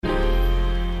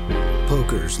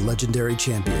Poker's legendary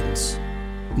champions,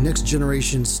 next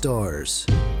generation stars,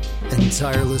 and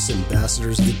tireless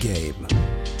ambassadors of the game,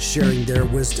 sharing their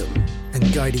wisdom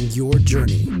and guiding your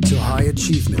journey to high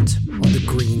achievement on the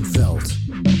green felt.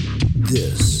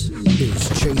 This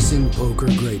is Chasing Poker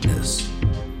Greatness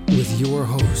with your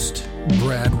host,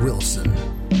 Brad Wilson.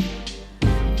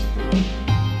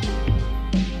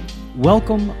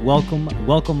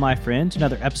 Welcome, my friend, to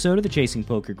another episode of the Chasing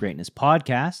Poker Greatness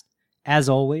podcast. As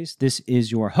always, this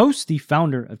is your host, the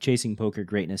founder of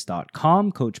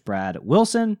ChasingPokerGreatness.com, Coach Brad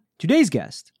Wilson. Today's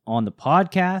guest on the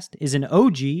podcast is an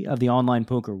OG of the online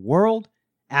poker world,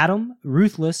 Adam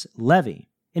Ruthless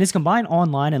Levy. In his combined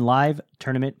online and live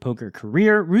tournament poker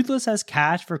career, Ruthless has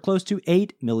cashed for close to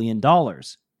 $8 million.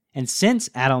 And since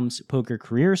Adam's poker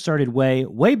career started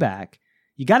way back,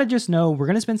 you gotta just know we're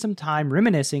gonna spend some time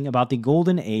reminiscing about the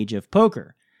golden age of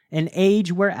poker, an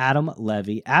age where Adam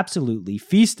Levy absolutely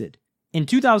feasted. In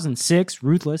 2006,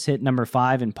 Ruthless hit number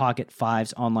 5 in Pocket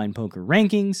 5's online poker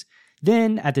rankings.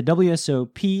 Then, at the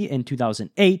WSOP in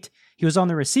 2008, he was on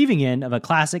the receiving end of a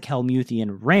classic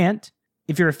Helmuthian rant.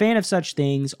 If you're a fan of such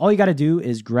things, all you gotta do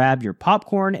is grab your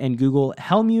popcorn and Google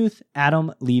Helmuth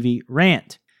Adam Levy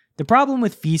rant. The problem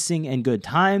with feasting and good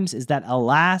times is that,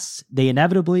 alas, they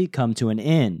inevitably come to an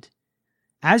end.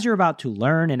 As you're about to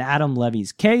learn in Adam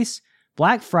Levy's case,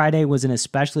 Black Friday was an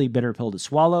especially bitter pill to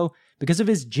swallow because of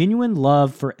his genuine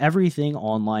love for everything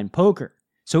online poker.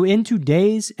 So in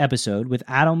today's episode with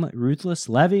Adam Ruthless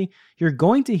Levy, you're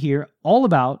going to hear all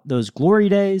about those glory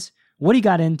days, what he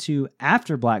got into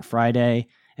after Black Friday,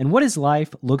 and what his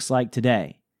life looks like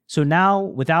today. So now,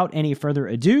 without any further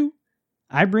ado,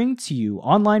 I bring to you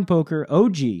online poker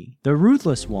OG, the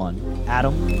ruthless one,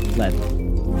 Adam Levy.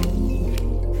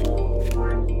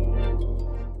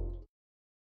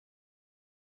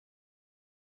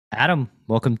 Adam,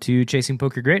 welcome to Chasing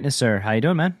Poker Greatness, sir. How you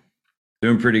doing, man?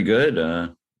 Doing pretty good.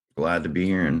 Glad to be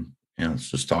here, and let's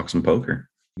just talk some poker.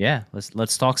 Yeah,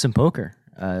 let's talk some poker.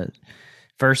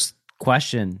 First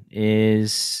question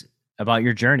is about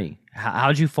your journey.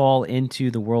 How'd you fall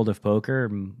into the world of poker?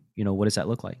 What does that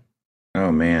look like? Oh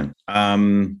man.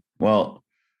 Well,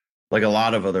 like a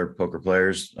lot of other poker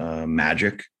players,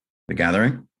 Magic: The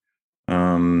Gathering.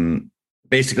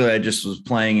 Basically, I just was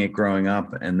playing it growing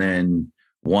up, and then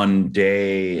one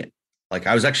day, like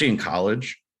I was actually in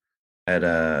college at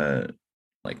up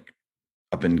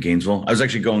in Gainesville. I was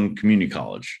actually going community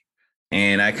college,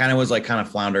 and I kind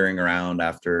of floundering around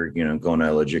after, going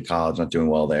to a legit college, not doing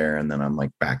well there. And then I'm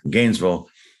like back in Gainesville.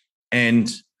 And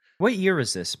what year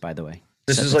was this, by the way?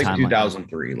 This is like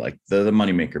 2003, like the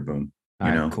moneymaker boom,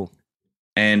 you know? Cool.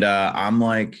 And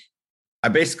I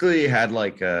basically had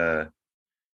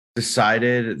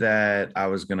decided that I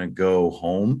was going to go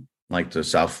home, like to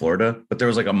South Florida, but there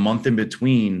was like a month in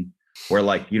between where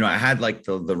I had like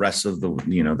the rest of the,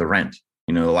 the rent,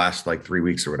 the last like 3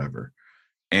 weeks or whatever.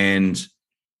 And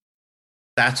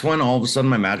that's when all of a sudden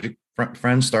my Magic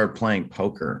friends started playing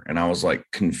poker, and I was like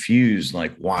confused,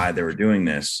 like why they were doing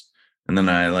this. And then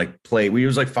I played, we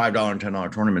used like $5 and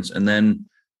 $10 tournaments. And then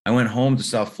I went home to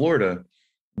South Florida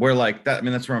where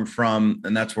that's where I'm from.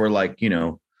 And that's where a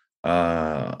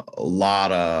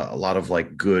lot of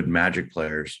like good Magic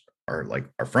players are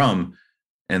from.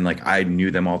 And I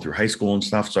knew them all through high school and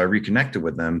stuff. So I reconnected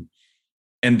with them,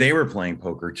 and they were playing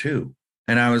poker too.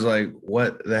 And I was like,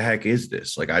 what the heck is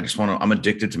this? I'm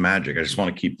addicted to Magic. I just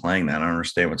want to keep playing that. I don't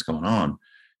understand what's going on.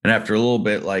 And after a little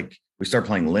bit, we started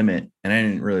playing Limit, and I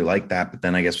didn't really like that. But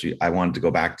then I guess I wanted to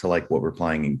go back to what we're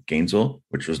playing in Gainesville,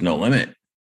 which was No Limit.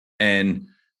 And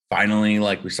finally,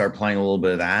 we started playing a little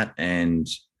bit of that. And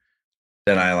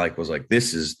then I was like,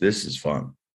 this is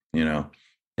fun,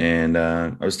 and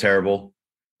I was terrible.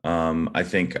 I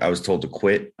think I was told to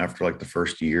quit after the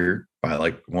first year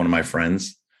by one of my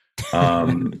friends.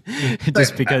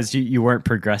 Just because you weren't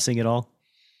progressing at all?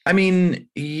 I mean,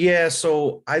 yeah.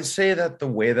 So I'd say that the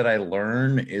way that I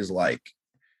learn is I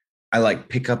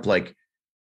pick up I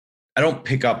don't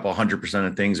pick up 100%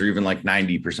 of things, or even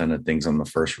 90% of things on the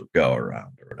first go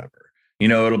around or whatever.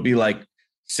 It'll be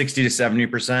 60 to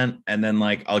 70%, and then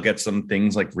I'll get some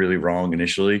things really wrong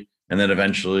initially, and then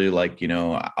eventually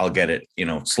I'll get it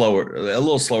slower, a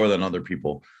little slower than other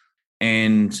people.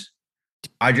 And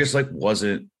I just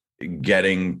wasn't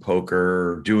getting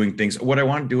poker, doing things. What I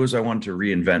want to do is I want to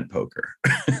reinvent poker.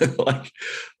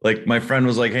 My friend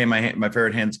was like, hey, my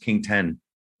favorite hand's King 10.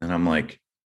 And I'm like,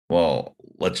 well,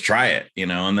 let's try it,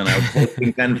 and then I would play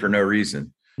King 10 for no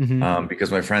reason. Because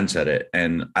my friend said it.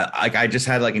 And I just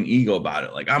had an ego about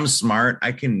it. I'm smart,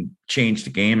 I can change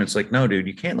the game. It's no, dude,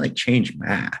 you can't change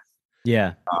math.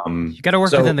 Yeah. You got to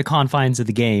work within the confines of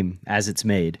the game as it's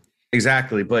made.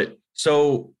 Exactly. But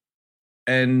So,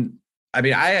 and I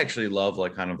mean, I actually love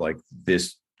like kind of like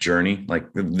this journey. Like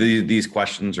these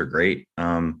questions are great.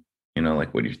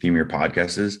 Like what your theme of your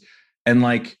podcast is. And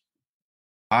like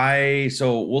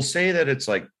so we'll say that it's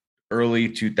like early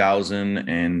 2000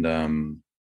 and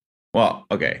well,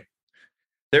 okay.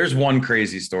 There's one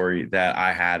crazy story that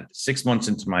I had 6 months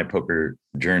into my poker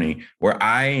journey where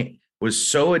I was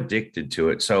so addicted to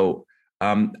it. So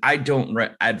I don't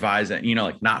advise that,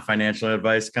 like not financial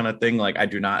advice kind of thing. Like I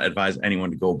do not advise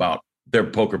anyone to go about their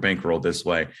poker bankroll this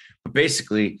way. But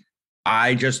basically,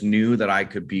 I just knew that I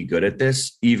could be good at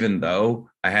this, even though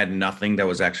I had nothing that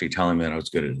was actually telling me that I was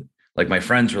good at it. Like my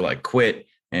friends were like, quit.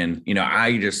 And,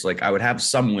 I just like, I would have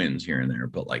some wins here and there,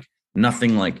 but like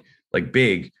nothing like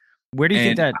big. Where do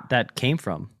you think that came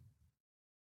from?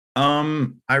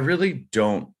 I really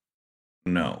don't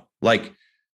know. Like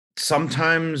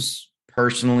sometimes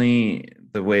personally,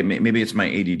 the way maybe it's my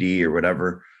ADD or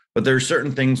whatever, but there are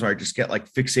certain things where I just get like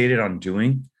fixated on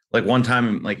doing. Like one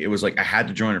time, like it was like I had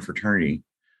to join a fraternity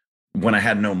when I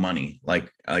had no money.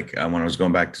 Like when I was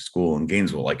going back to school in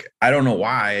Gainesville. Like I don't know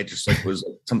why, it just like was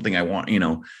something I want,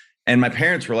 And my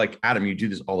parents were like, Adam, you do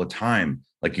this all the time.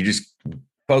 Like you just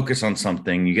focus on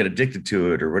something, you get addicted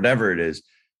to it or whatever it is,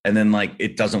 and then like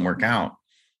it doesn't work out.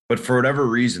 But for whatever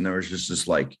reason, there was just this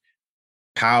like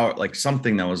power, like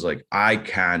something that was like, I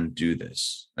can do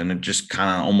this. And it just kind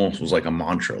of almost was like a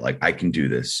mantra, like I can do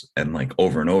this, and like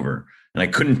over and over. And I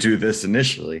couldn't do this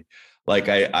initially. Like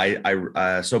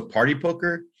so party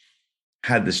poker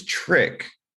had this trick.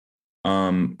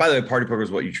 By the way, party poker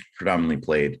is what you predominantly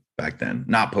played back then,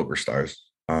 not Poker Stars.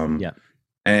 Yeah.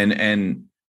 And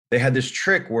they had this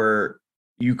trick where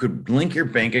you could link your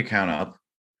bank account up,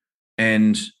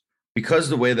 and because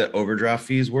the way that overdraft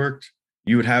fees worked,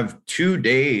 you would have 2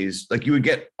 days, like you would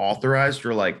get authorized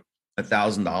for like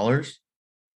 $1,000.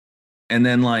 And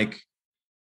then like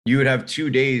you would have 2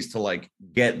 days to like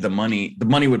get the money. The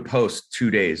money would post 2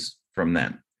 days from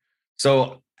then.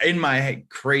 So in my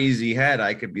crazy head,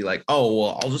 I could be like, oh,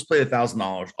 well, I'll just play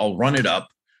 $1,000. I'll run it up.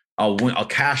 I'll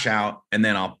cash out, and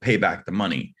then I'll pay back the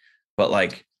money. But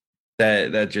like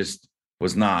that just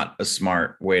was not a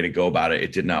smart way to go about it.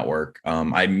 It did not work.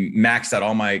 I maxed out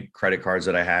all my credit cards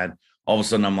that I had. All of a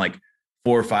sudden I'm like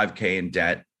 4 or 5K in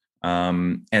debt.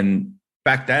 And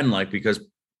back then, like, because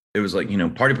it was like,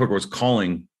 party poker was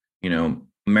calling,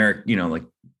 America, like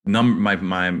my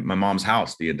mom's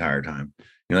house the entire time.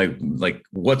 Like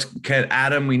what's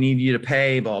Adam, we need you to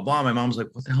pay, blah, blah. My mom's like,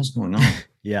 what the hell's going on?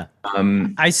 Yeah.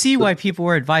 I see why people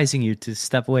were advising you to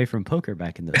step away from poker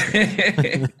back in those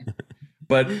days.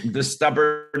 But the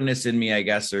stubbornness in me, I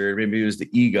guess, or maybe it was the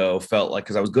ego, felt like,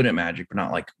 because I was good at Magic, but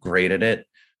not like great at it.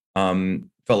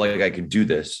 Felt like I could do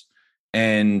this.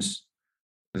 And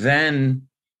then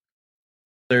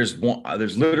there's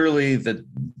literally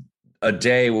a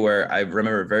day where I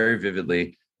remember very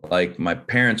vividly, like my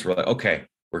parents were like, okay,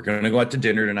 we're going to go out to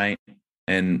dinner tonight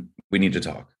and we need to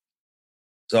talk.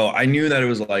 So I knew that it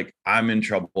was like, I'm in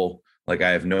trouble. Like I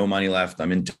have no money left.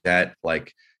 I'm in debt.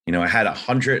 Like, I had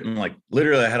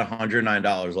literally I had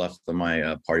 $109 left on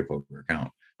my party poker account.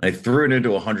 And I threw it into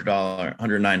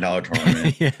 $109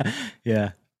 tournament.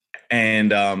 Yeah.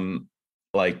 And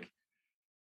like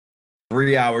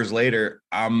 3 hours later,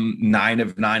 I'm 9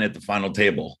 of 9 at the final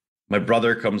table. My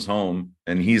brother comes home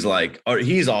and he's like, or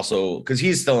he's also, because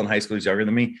he's still in high school, he's younger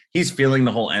than me. He's feeling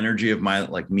the whole energy of my,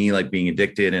 like me, like being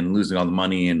addicted and losing all the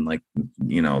money and like,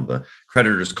 the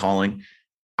creditors calling.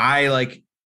 I like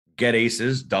get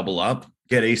aces, double up,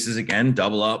 get aces again,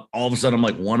 double up. All of a sudden I'm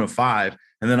like 1 of 5.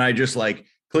 And then I just like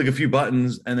click a few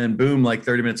buttons and then boom, like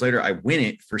 30 minutes later, I win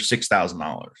it for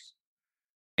 $6,000.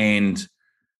 And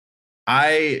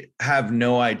I have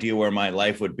no idea where my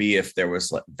life would be if there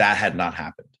was like, that had not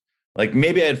happened. Like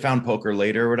maybe I had found poker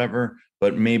later or whatever,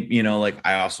 but maybe, like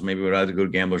I also maybe would have to go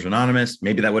to Gamblers Anonymous.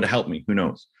 Maybe that would have helped me. Who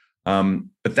knows?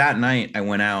 But that night I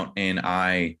went out and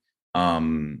I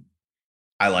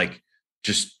like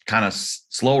just kind of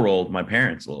slow rolled my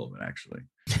parents a little bit actually.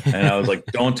 And I was like,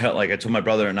 don't tell, like I told my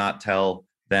brother to not tell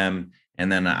them. And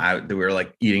then we were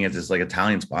like eating at this like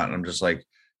Italian spot. And I'm just like,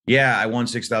 yeah, I won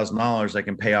 $6,000. I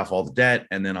can pay off all the debt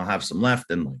and then I'll have some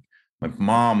left. And like my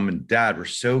mom and dad were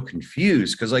so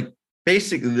confused because like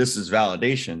basically this is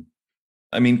validation.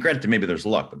 I mean, granted, maybe there's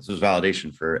luck, but this was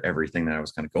validation for everything that I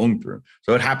was kind of going through.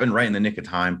 So it happened right in the nick of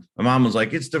time. My mom was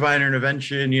like, it's divine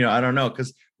intervention. I don't know.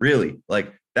 Cause really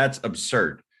like that's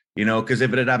absurd, cause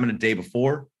if it had happened a day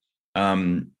before,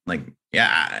 like,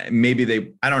 yeah,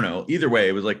 maybe I don't know. Either way,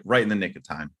 it was like right in the nick of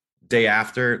time. Day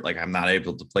after, like I'm not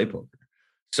able to play poker.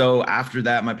 So after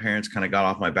that, my parents kind of got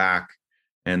off my back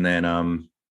and then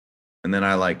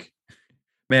I like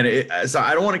Man, so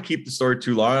I don't want to keep the story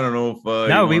too long. I don't know if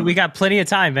no, we got plenty of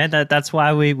time, man. That's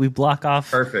why we block off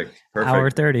perfect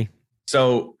hour 30.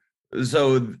 So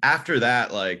after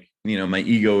that, like, you know, my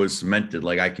ego was cemented,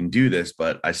 like I can do this,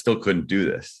 but I still couldn't do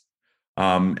this.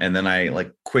 And then I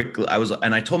like quickly,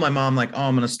 I told my mom like, oh,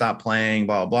 I'm going to stop playing,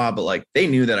 blah, blah, but like they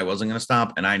knew that I wasn't going to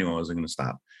stop and I knew I wasn't going to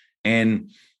stop.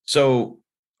 And so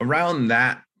around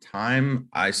that time,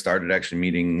 I started actually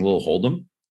meeting Lil Hold'em,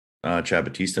 Chad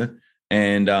Batista.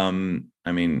 And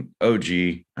I mean, OG,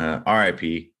 RIP.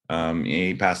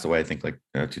 He passed away, I think like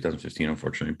 2015,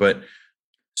 unfortunately. But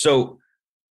so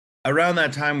around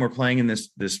that time, we're playing in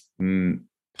this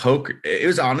poker. It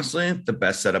was honestly the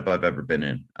best setup I've ever been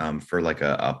in for like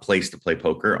a place to play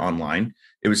poker online.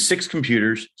 It was 6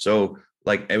 computers. So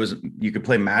like you could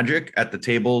play Magic at the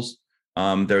tables.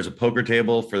 There's a poker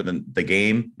table for the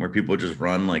game where people would just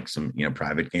run like some, you know,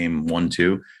 private game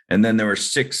 1-2. And then there were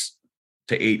 6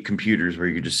 to 8 computers where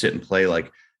you could just sit and play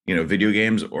like, you know, video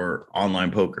games or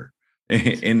online poker.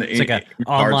 It's like an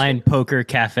online poker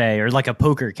cafe, or like a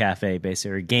poker cafe,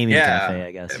 basically, or a gaming cafe,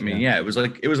 I guess. I mean, it was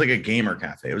like a gamer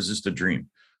cafe. It was just a dream.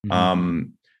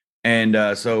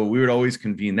 Mm-hmm. So we would always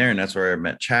convene there, and that's where I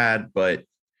met Chad. But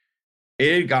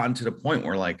it had gotten to the point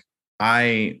where like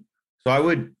I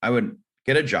would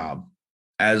get a job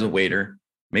as a waiter,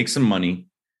 make some money,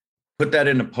 put that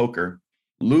into poker,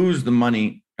 lose the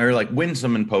money, or like win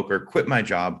some in poker, quit my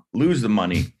job, lose the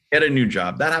money, get a new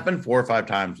job. That happened 4 or 5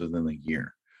 times within a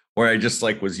year, where I just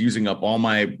like was using up all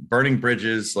my burning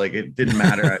bridges. Like it didn't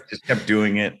matter. I just kept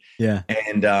doing it. Yeah.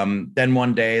 And then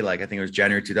one day, like I think it was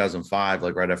January 2005,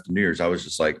 like right after New Year's, I was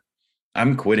just like,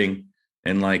 I'm quitting.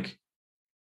 And like,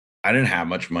 I didn't have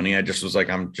much money. I just was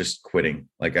like, I'm just quitting.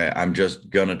 Like I'm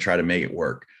just gonna try to make it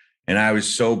work. And I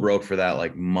was so broke for that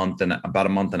like about a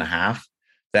month and a half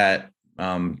that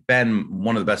Ben,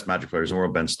 one of the best Magic players in the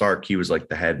world, Ben Stark, he was like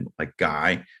the head like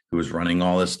guy who was running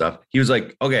all this stuff. He was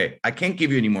like, okay, I can't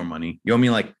give you any more money. You owe me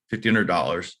like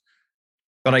 $1,500,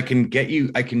 but I can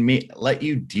let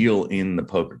you deal in the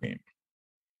poker game.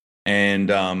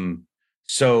 And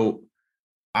so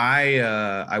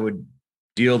I would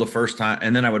deal the first time,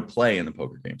 and then I would play in the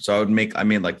poker game. So I made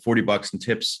like $40 in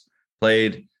tips,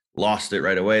 played, lost it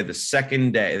right away. The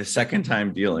second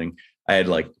time dealing, I had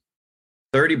like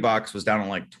 $30, was down on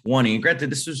like 20. Granted,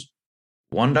 this was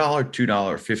 $1, $2,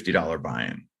 $50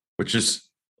 buy-in, which is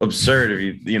absurd.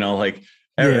 If you know, like,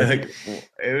 like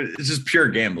it's just pure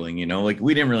gambling, you know, like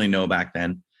we didn't really know back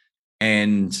then.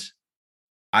 And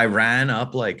I ran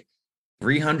up like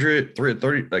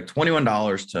 $330, like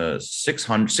 $21 to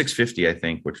 $650, I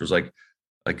think, which was like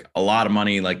a lot of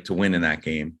money, like to win in that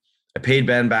game. I paid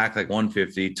Ben back like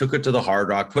 $150, took it to the Hard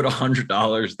Rock, put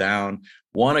 $100 down,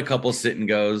 won a couple sit and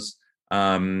goes.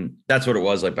 That's what it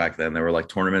was like back then. There were like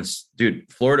tournaments,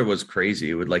 dude. Florida was crazy.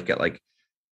 It would like get like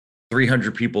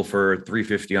 300 people for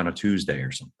 $350 on a Tuesday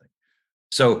or something.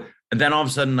 So, and then all of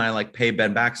a sudden I like pay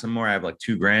Ben back some more. I have like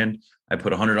 $2,000. I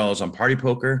put $100 on Party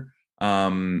Poker.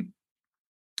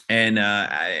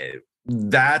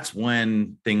 That's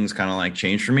when things kind of like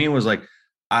changed for me. It was like,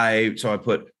 I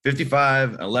put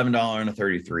 $55, $11, and a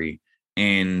 33,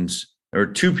 and there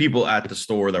were 2 people at the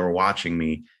store that were watching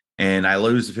me. And I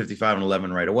lose the 55 and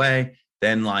 11 right away.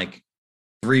 Then like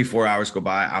 3-4 hours go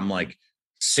by. I'm like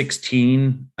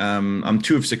 16. I'm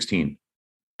 2 of 16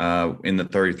 in the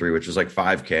 33, which is like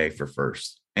 $5K for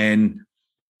first. And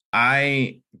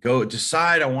I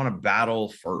decide I want to battle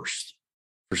first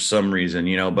for some reason,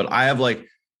 you know, but I have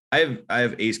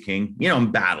ace king, you know,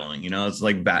 I'm battling, you know, it's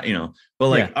like but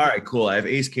like, all right, cool. I have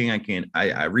ace king.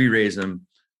 I re-raise him.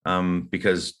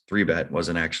 Because 3-bet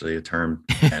wasn't actually a term.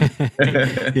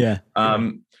 Yeah.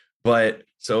 But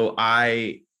so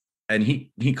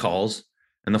he calls,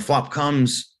 and the flop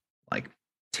comes like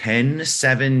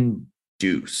 10-7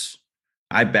 deuce.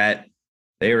 I bet,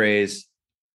 they raise.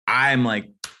 I'm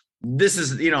like, this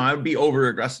is, you know, I would be over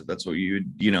aggressive. That's what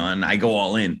and I go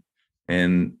all in,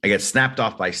 and I get snapped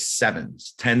off by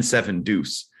 7s, 10-7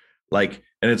 deuce. Like,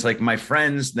 and it's like my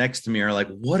friends next to me are like,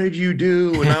 what did you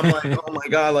do? And I'm like, oh my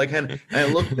God. Like, and I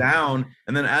look down,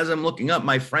 and then as I'm looking up,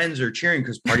 my friends are cheering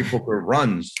because Party Poker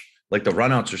runs, like the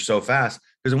runouts are so fast,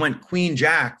 because it went Queen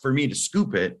Jack for me to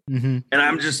scoop it. Mm-hmm. And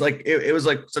I'm just like, it was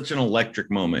like such an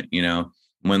electric moment, you know,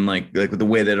 when like the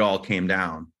way that it all came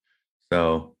down.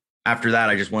 So after that,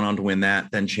 I just went on to win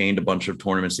that, then chained a bunch of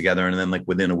tournaments together. And then like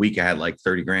within a week I had like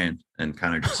 30 grand, and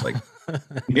kind of just like,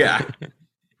 yeah.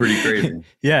 Pretty crazy.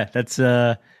 Yeah, that's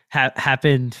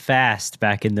happened fast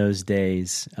back in those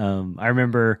days. I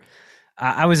remember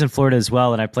I was in Florida as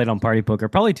well, and I played on Party Poker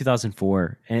probably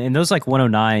 2004. And those like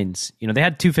 109s, you know, they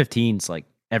had 215s like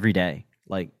every day.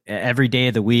 like every day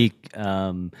of the week,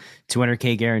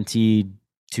 200K guaranteed,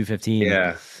 215.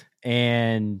 Yeah.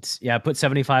 And yeah, I put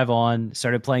 75 on,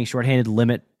 started playing shorthanded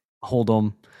limit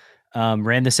hold'em,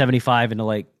 ran the 75 into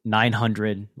like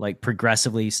 900, like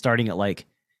progressively starting at like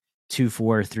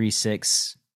 2-4,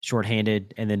 3-6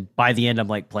 shorthanded. And then by the end, I'm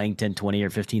like playing 10-20 or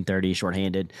 15-30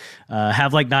 shorthanded,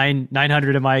 have like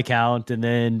 900 in my account, and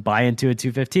then buy into a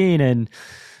 215 and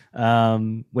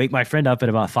wake my friend up at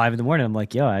about 5 a.m. I'm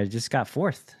like, yo, I just got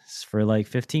fourth for like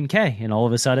 15K. And all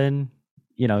of a sudden,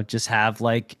 just have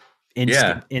like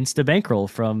insta bankroll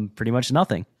from pretty much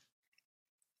nothing.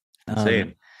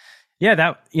 Same. Yeah,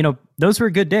 that, those were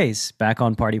good days back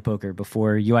on Party Poker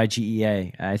before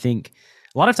UIGEA. I think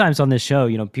a lot of times on this show,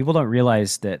 people don't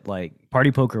realize that like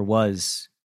Party Poker was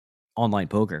online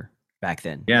poker back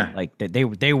then. Yeah. Like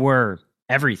they were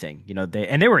everything,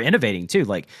 they were innovating too.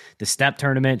 Like the step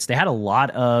tournaments, they had a lot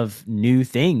of new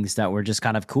things that were just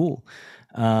kind of cool.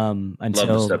 Love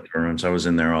the step tournaments. I was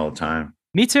in there all the time.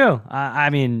 Me too. I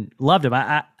mean, loved him.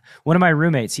 One of my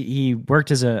roommates, he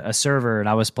worked as a server, and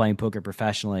I was playing poker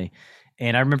professionally.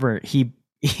 And I remember he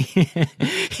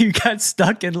got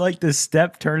stuck in like the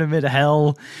step tournament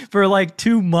hell for like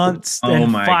 2 months.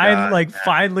 And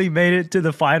finally made it to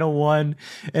the final one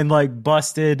and like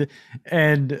busted.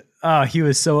 And he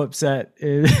was so upset.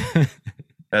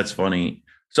 That's funny.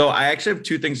 So I actually have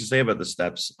two things to say about the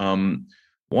steps. One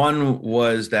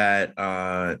was that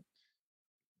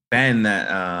Ben,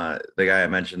 that the guy I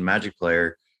mentioned, Magic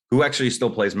player, who actually still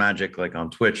plays Magic like on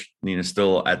Twitch,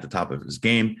 still at the top of his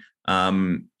game.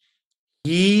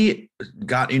 He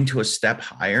got into a step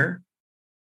higher,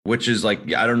 which is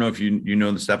like, I don't know if you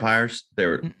know the step hires.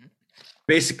 They're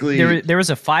basically there was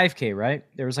a 5K, right?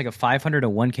 There was like a 500, a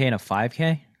 1K, and a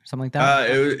 5K, something like that.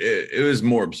 It was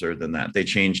more absurd than that. They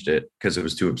changed it because it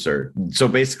was too absurd. So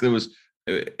basically,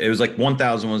 it was like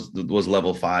 1,000 was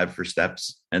level 5 for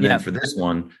steps, and then for this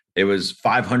one, it was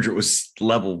 500 was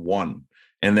level 1.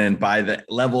 And then by the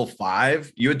level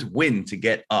 5, you had to win to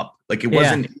get up. Like it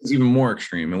wasn't it was even more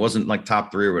extreme. It wasn't like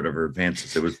top 3 or whatever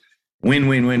advances. It was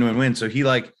win. So he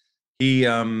got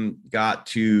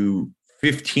to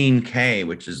 15K,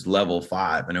 which is level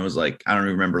 5. And it was like, I don't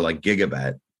remember, like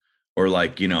Gigabet or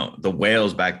like, the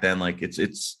whales back then. Like it's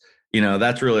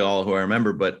that's really all who I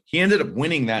remember. But he ended up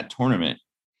winning that tournament.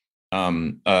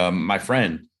 My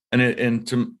friend.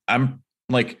 I'm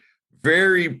like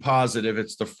very positive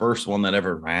it's the first one that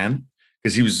ever ran,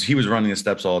 because he was running the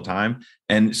steps all the time.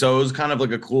 And so it was kind of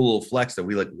like a cool little flex that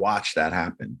we like watched that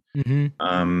happen.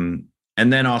 Mm-hmm.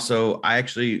 And then also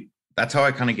that's how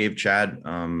I kind of gave Chad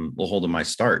a hold of his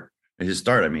start.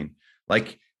 I mean,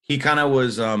 like he kind of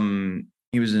was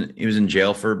he was in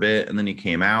jail for a bit, and then he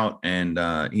came out, and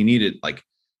he needed a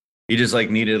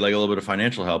little bit of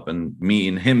financial help, and me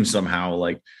and him somehow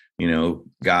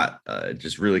got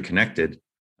just really connected.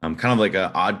 I'm kind of like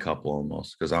an odd couple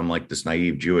almost, because I'm like this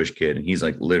naive Jewish kid, and he's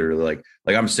like literally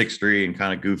like I'm 6'3" and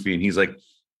kind of goofy, and he's like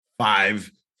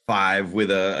 5'5"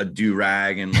 with a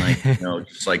do-rag and like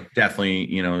just like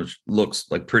definitely looks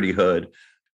like pretty hood.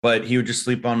 But he would just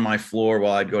sleep on my floor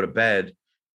while I'd go to bed,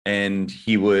 and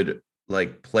he would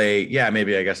like play. Yeah,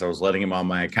 maybe I guess I was letting him on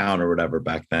my account or whatever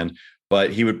back then,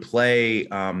 but he would play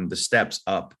the steps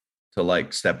up to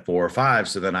like step 4 or 5.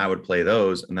 So then I would play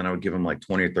those, and then I would give him like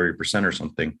 20 or 30% or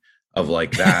something of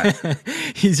like that.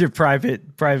 He's your private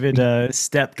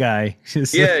step guy.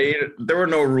 There were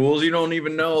no rules. You don't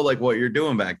even know like what you're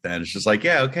doing back then. It's just like,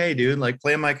 yeah, okay, dude, like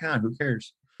play on my account. Who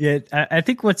cares? Yeah. I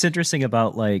think what's interesting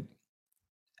about like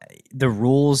the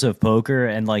rules of poker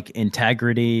and like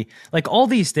integrity, like all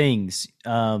these things,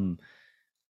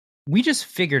 we just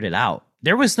figured it out.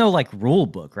 There was no like rule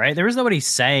book, right? There was nobody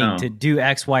saying to do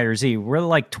X, Y, or Z. We're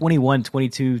like 21,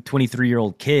 22,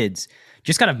 23-year-old kids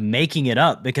just kind of making it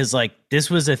up because like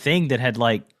this was a thing that had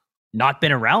like not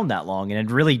been around that long and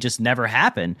it really just never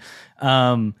happened.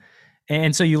 And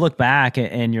so you look back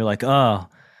and you're like, oh,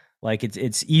 like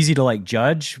it's easy to like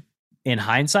judge in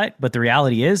hindsight. But the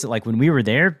reality is that like when we were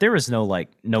there was no like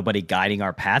nobody guiding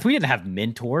our path. We didn't have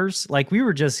mentors. Like we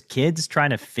were just kids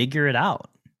trying to figure it out.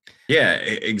 Yeah,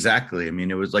 exactly. I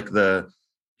mean, it was like you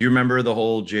remember the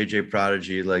whole JJ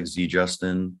Prodigy, like Z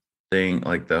Justin thing,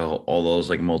 like all those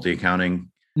like multi-accounting.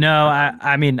 No,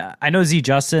 I mean, I know Z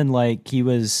Justin, like he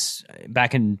was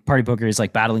back in Party Poker, he's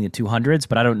like battling the 200s,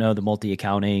 but I don't know the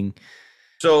multi-accounting.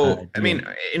 So, I mean,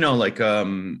 like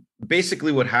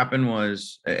basically what happened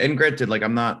was, and granted, like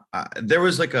I'm not, there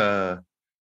was like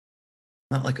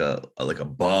not like a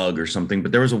bug or something,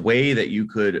 but there was a way that you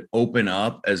could open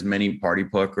up as many Party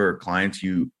Poker clients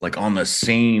you like on the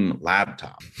same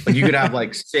laptop. Like you could have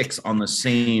like 6 on the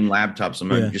same laptop.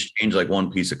 Someone just change like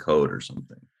one piece of code or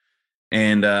something.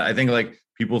 And I think like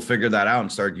people figured that out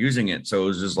and started using it. So it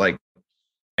was just like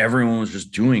everyone was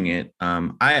just doing it.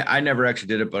 I never actually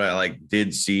did it, but I like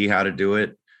did see how to do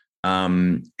it.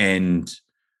 And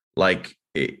like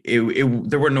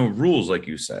there were no rules, like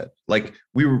you said. Like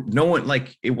no one,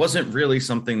 like it wasn't really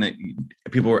something that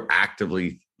people were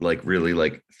actively like really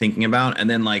like thinking about. And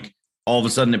then like all of a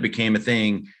sudden it became a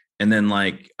thing. And then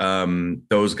like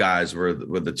those guys were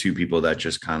the 2 people that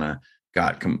just kind of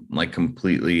got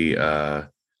completely. I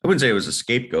wouldn't say it was a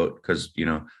scapegoat because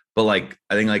but like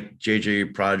I think like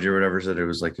JJ Prodigy or whatever said it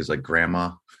was like his like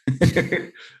grandma.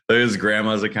 His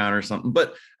grandma's account or something.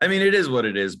 But I mean, it is what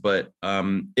it is. But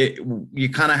you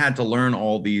kind of had to learn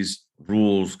all these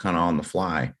rules kind of on the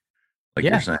fly, like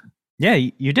you're saying. Yeah,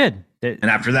 you did. And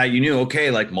after that, you knew,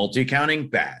 okay, like multi-accounting,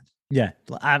 bad. Yeah,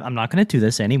 I'm not going to do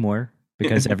this anymore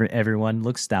because everyone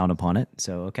looks down upon it.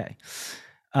 So okay.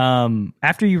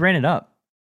 After you ran it up,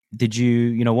 did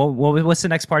you what's the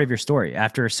next part of your story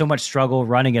after so much struggle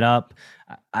running it up?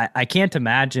 I can't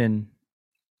imagine.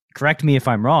 Correct me if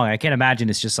I'm wrong. I can't imagine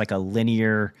it's just like a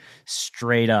linear,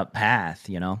 straight up path,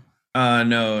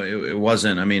 No, it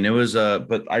wasn't. I mean, it was,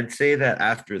 but I'd say that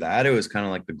after that, it was kind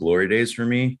of like the glory days for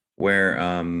me where,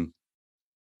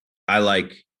 I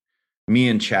like me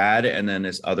and Chad and then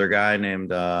this other guy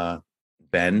named,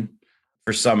 Ben,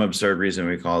 for some absurd reason,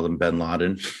 we called him Ben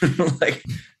Laden. Like,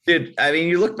 dude, I mean,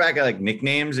 you look back at like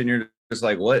nicknames and you're just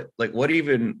like, what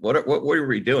were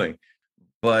we doing?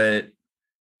 But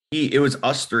it was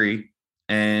us 3,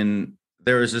 and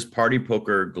there was this Party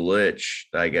Poker glitch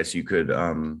that I guess you could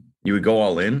you would go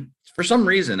all in for some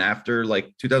reason. After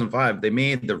like 2005, they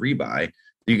made the rebuy.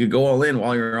 You could go all in.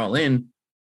 While you're all in,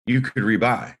 you could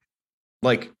rebuy,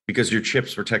 like because your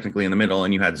chips were technically in the middle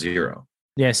and you had 0.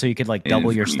 Yeah, so you could like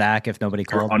double your stack if nobody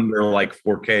called under like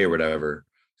 4K or whatever.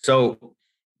 So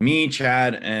me,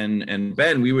 Chad, and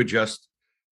Ben, we would just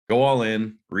go all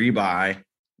in, rebuy.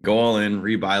 Go all in,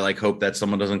 rebuy, like hope that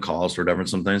someone doesn't call us or whatever. And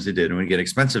sometimes they did, and it would get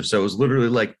expensive. So it was literally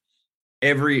like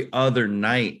every other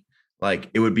night, like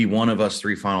it would be one of us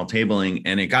 3 final tabling.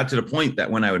 And it got to the point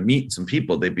that when I would meet some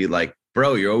people, they'd be like,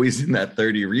 bro, you're always in that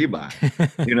 30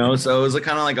 rebuy, So it was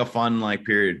kind of like a fun like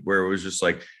period where it was just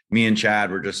like me and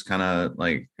Chad were just kind of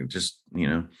like, just,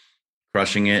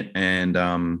 crushing it. And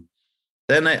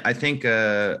then I think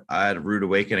I had a rude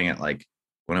awakening at like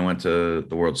when I went to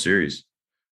the World Series,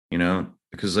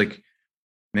 because like,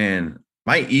 man,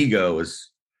 my ego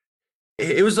was,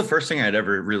 it was the first thing I'd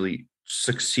ever really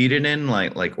succeeded in,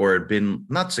 like, or had been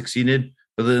not succeeded,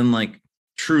 but then like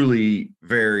truly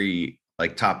very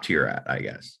like top tier at, I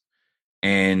guess.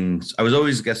 And I was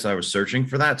always, I was searching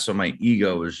for that. So my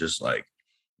ego was just like,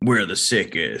 we're the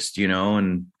sickest,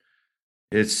 and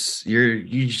it's, you're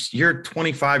a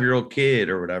 25-year-old kid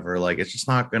or whatever. Like, it's just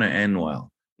not going to end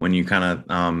well when you kind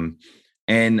of,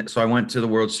 and so I went to the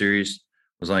World Series,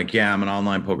 was like, yeah, I'm an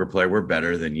online poker player. We're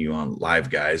better than you on live,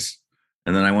 guys.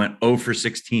 And then I went 0 for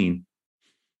 16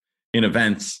 in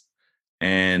events.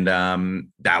 And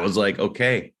that was like,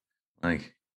 okay,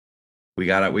 like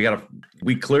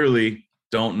we clearly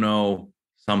don't know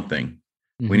something.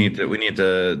 Mm-hmm. We need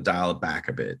to dial it back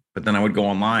a bit. But then I would go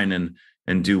online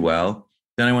and do well.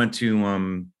 Then I went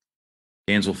to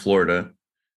Gainesville, Florida,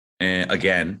 and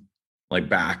again, like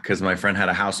back because my friend had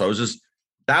a house. So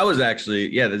that was actually,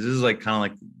 this is like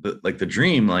kind of like the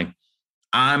dream. Like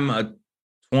I'm a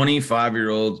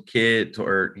 25-year-old kid,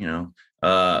 or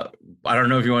I don't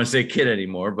know if you want to say kid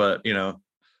anymore, but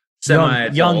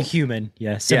semi-adult. Young human,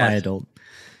 semi-adult.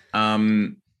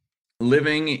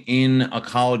 Living in a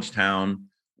college town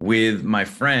with my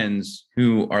friends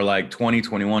who are like 20,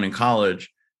 21 in college,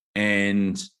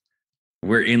 and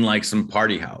we're in like some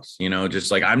party house, just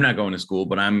like I'm not going to school,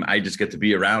 but I just get to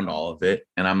be around all of it,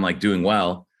 and I'm like doing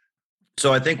well.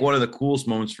 So I think one of the coolest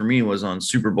moments for me was on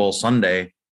Super Bowl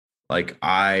Sunday. Like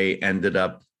I ended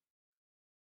up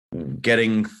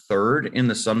getting 3rd in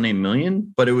the Sunday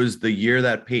Million, but it was the year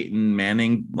that Peyton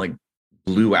Manning like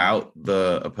blew out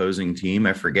the opposing team.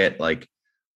 I forget like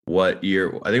what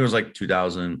year. I think it was like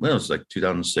 2000. Well, it was like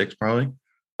 2006 probably.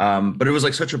 But it was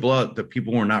like such a blowout that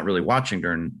people were not really watching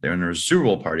during there, and there was a Super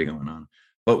Bowl party going on.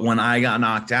 But when I got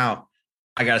knocked out,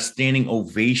 I got a standing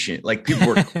ovation. Like people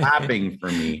were clapping for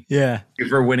me. Yeah.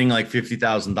 For winning like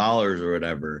 $50,000 or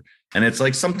whatever. And it's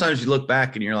like, sometimes you look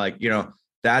back and you're like,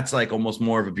 that's like almost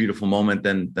more of a beautiful moment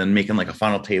than making like a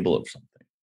final table of something.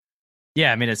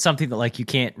 Yeah. I mean, it's something that like you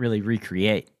can't really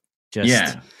recreate.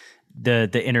 Just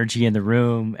the energy in the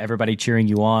room, everybody cheering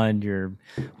you on.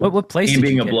 What place Game did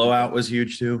being you a get? blowout was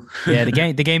huge too. Yeah,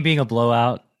 the game being a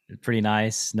blowout, pretty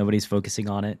nice. Nobody's focusing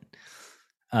on it.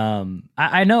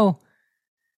 I know.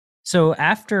 So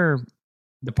after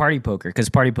the party poker, because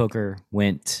party poker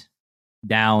went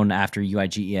down after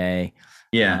UIGEA.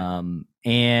 Yeah.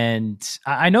 And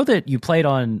I know that you played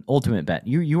on Ultimate Bet.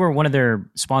 You were one of their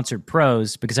sponsored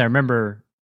pros, because I remember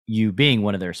you being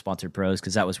one of their sponsored pros,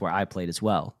 because that was where I played as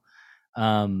well.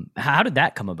 How did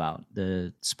that come about,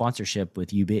 the sponsorship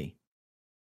with UB?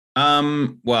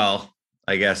 Well,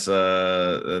 I guess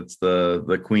that's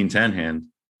the Queen 10 hand.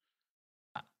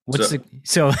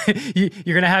 So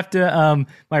you're gonna have to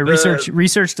my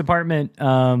research department.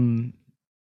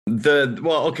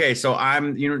 Okay, so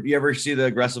you ever see the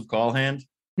aggressive call hand?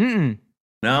 Mm-mm.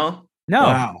 No.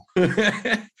 Wow.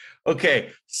 Okay,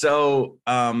 so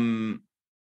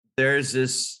there's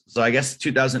this. So I guess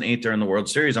 2008 during the World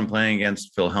Series, I'm playing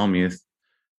against Phil Hellmuth,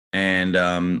 and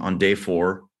on day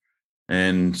 4,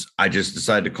 and I just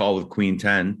decided to call with Queen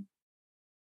 10,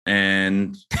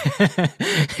 and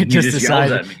he just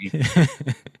yells at me.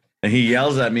 And he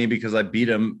yells at me because I beat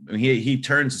him. He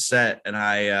turns a set, and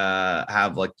I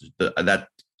have like that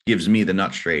gives me the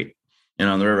nut straight. And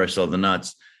on the river, I still have the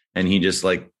nuts. And he just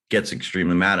like gets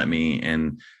extremely mad at me.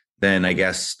 And then I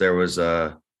guess there was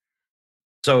I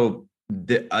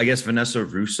guess Vanessa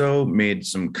Russo made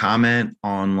some comment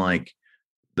on like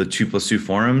the 2+2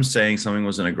 forums saying something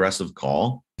was an aggressive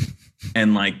call,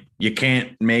 and like you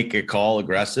can't make a call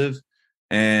aggressive.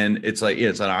 And it's like, yeah,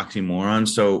 it's an oxymoron.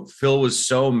 So Phil was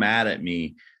so mad at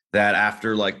me that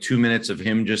after like 2 minutes of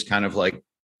him just kind of like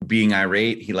being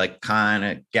irate, he like kind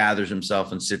of gathers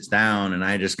himself and sits down. And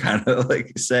I just kind of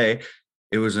like say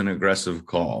it was an aggressive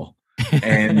call.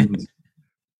 And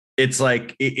it's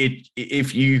like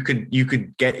if you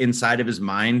could get inside of his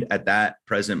mind at that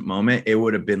present moment, it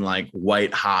would have been like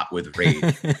white hot with rage.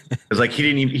 It's like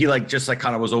he like just like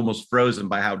kind of was almost frozen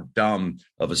by how dumb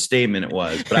of a statement it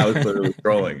was, but I was literally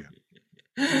throwing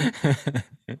it.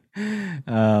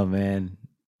 Oh man.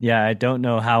 Yeah, I don't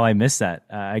know how I missed that.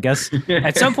 I guess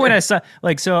at some point I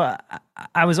saw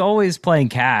I was always playing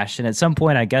cash, and at some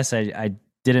point I guess I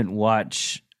didn't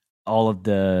watch all of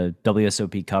the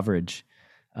WSOP coverage.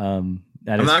 I'm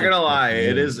not gonna lie,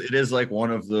 it is like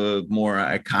one of the more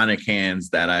iconic hands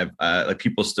that I've like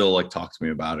people still like talk to me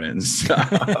about it and stuff.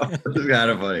 It's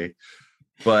kind of funny.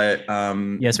 But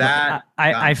yes, that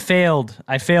I failed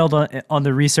on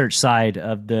the research side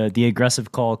of the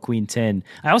aggressive call Queen 10.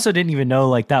 I also didn't even know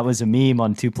like that was a meme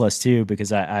on 2+2,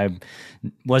 because I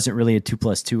wasn't really a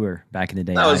 2+2er back in the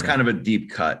day. That was kind of a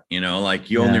deep cut, like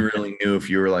you only really knew if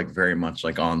you were like very much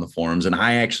like on the forums. And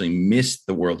I actually missed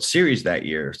the World Series that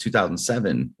year,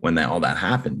 2007, when all that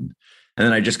happened. And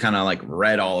then I just kind of like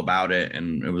read all about it,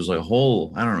 and it was like it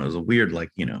was a weird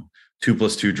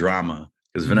 2+2 drama.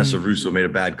 Because Vanessa Russo made a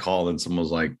bad call, and someone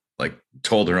was like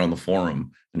told her on the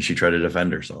forum, and she tried to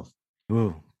defend herself.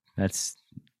 Ooh, that's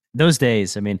those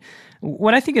days. I mean,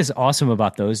 what I think is awesome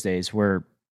about those days were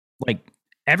like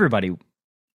everybody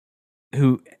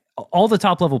all the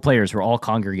top level players were all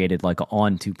congregated like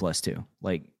on 2+2,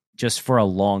 like just for a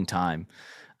long time,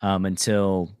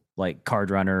 until like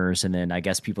card runners. And then I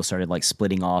guess people started like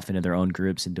splitting off into their own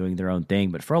groups and doing their own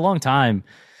thing. But for a long time,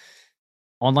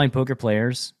 online poker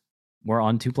players were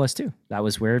on 2+2. That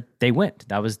was where they went.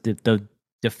 That was the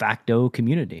de facto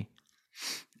community.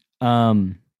 Yeah,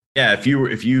 if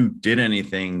you did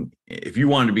anything, if you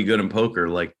wanted to be good in poker,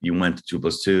 like you went to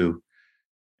 2+2,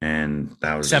 and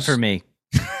that was except for me.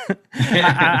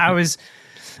 I was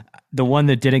the one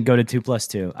that didn't go to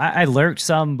 2+2. I lurked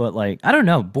some, but like I don't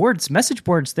know, message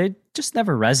boards, they just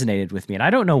never resonated with me, and I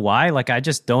don't know why. Like I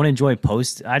just don't enjoy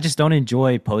posting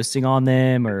on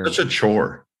them, or such a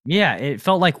chore. Yeah, it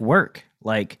felt like work.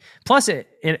 Like, plus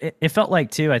it felt like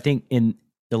too, I think in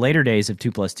the later days of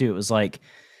 2+2, it was like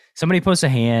somebody posts a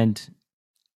hand,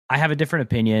 I have a different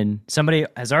opinion. Somebody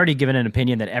has already given an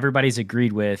opinion that everybody's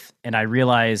agreed with, and I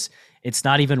realize it's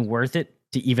not even worth it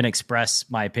to even express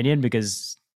my opinion,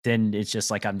 because then it's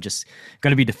just like I'm just going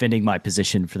to be defending my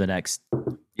position for the next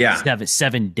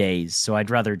 7 days. So I'd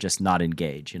rather just not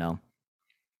engage,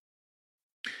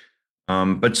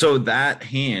 But so that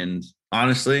hand.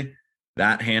 Honestly,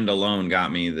 that hand alone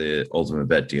got me the Ultimate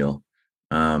Bet deal.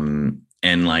 And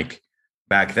like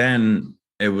back then,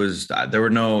 it was there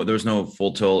was no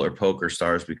Full Tilt or Poker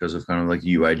Stars because of kind of like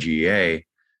UIGA.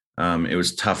 It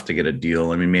was tough to get a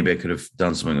deal. I mean, maybe I could have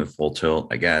done something with Full Tilt,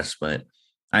 I guess, but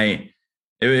it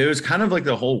was kind of like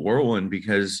the whole whirlwind,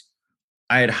 because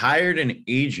I had hired an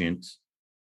agent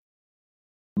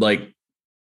like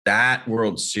that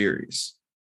World Series,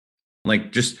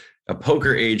 like just a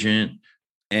poker agent,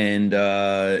 and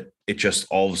it just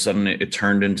all of a sudden it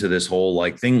turned into this whole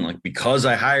like thing. Like because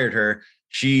I hired her,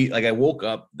 I woke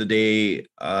up the day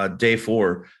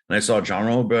 4, and I saw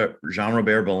Jean-Robert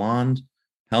Belland,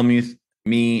 Helmuth,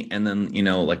 me, and then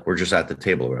like we're just at the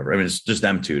table or whatever. I mean, it's just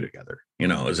them two together. It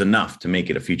was enough to make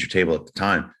it a feature table at the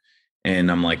time.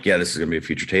 And I'm like, yeah, this is gonna be a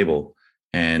feature table.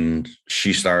 And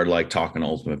she started like talking to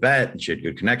Ultimate Bet, and she had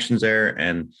good connections there.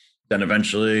 And then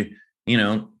eventually,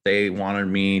 they wanted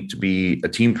me to be a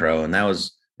team pro, and that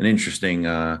was an interesting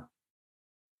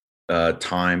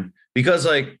time because,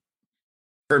 like,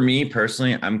 for me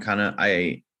personally,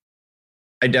 I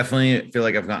definitely feel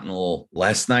like I've gotten a little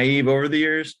less naive over the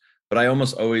years, but I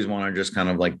almost always want to just kind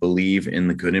of like believe in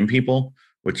the good in people,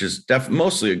 which is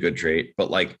mostly a good trait. But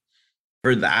like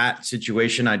for that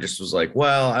situation, I just was like,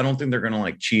 well, I don't think they're gonna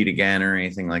like cheat again or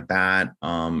anything like that.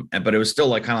 But it was still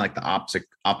like kind of like the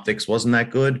optics wasn't that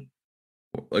good,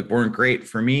 like weren't great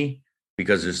for me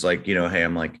because it's like, hey,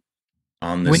 I'm like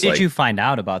on this. When did like, you find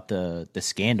out about the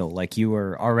scandal? Like you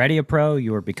were already a pro,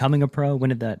 you were becoming a pro. What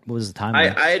was the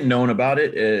timeline? I had known about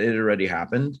it. It had already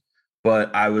happened,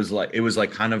 but I was like, it was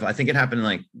like kind of, I think it happened in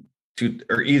like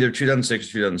either 2006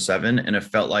 or 2007. And it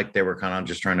felt like they were kind of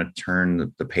just trying to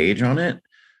turn the page on it.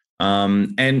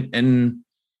 And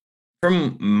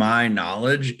from my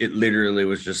knowledge, it literally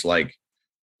was just like,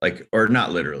 or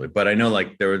not literally, but I know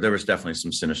like there was definitely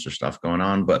some sinister stuff going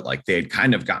on, but like they had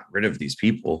kind of got rid of these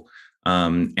people.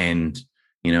 And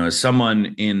as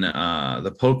someone in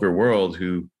the poker world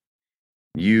who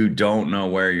you don't know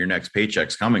where your next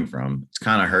paycheck's coming from, it's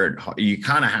kind of hurt. You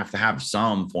kind of have to have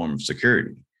some form of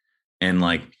security. And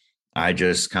like, I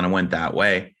just kind of went that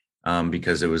way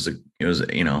because it was like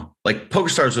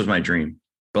PokerStars was my dream,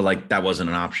 but like that wasn't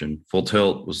an option. Full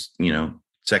Tilt was,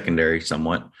 secondary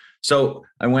somewhat. So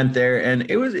I went there,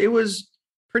 and it was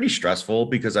pretty stressful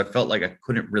because I felt like I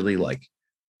couldn't really like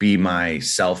be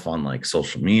myself on like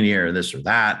social media or this or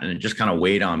that. And it just kind of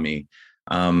weighed on me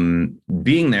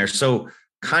being there. So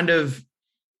kind of,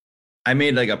 I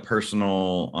made like a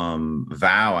personal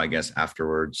vow, I guess,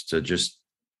 afterwards to just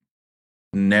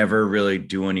never really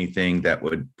do anything that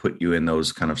would put you in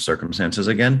those kind of circumstances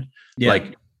again. Yeah.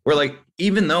 Like, where like,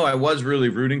 even though I was really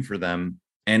rooting for them,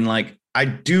 and like, I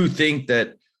do think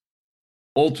that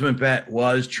Ultimate Bet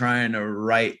was trying to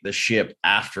right the ship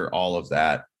after all of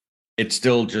that, it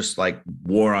still just like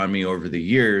wore on me over the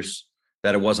years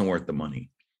that it wasn't worth the money.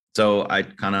 So I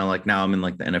kind of like, now I'm in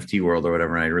like the NFT world or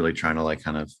whatever, and I really trying to like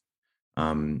kind of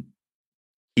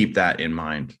keep that in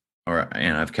mind,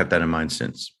 and I've kept that in mind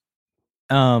since.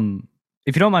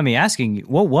 If you don't mind me asking,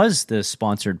 what was the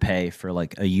sponsored pay for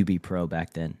like a UB Pro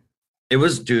back then? It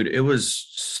was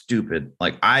stupid.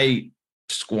 Like I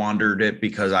squandered it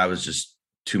because I was just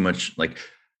too much like,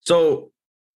 so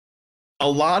a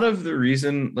lot of the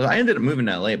reason I ended up moving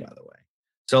to LA, by the way.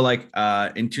 So like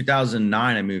in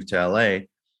 2009, I moved to LA.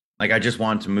 Like I just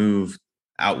wanted to move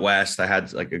out west. I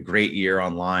had like a great year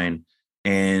online,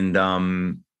 and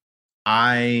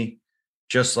I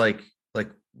just like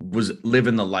was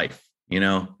living the life,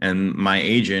 and my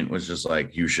agent was just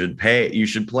like, you should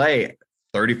play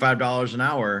 $35 an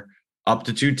hour up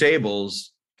to 2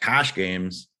 tables, cash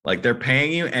games. Like they're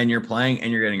paying you and you're playing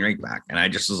and you're getting ranked back. And I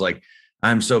just was like,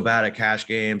 I'm so bad at cash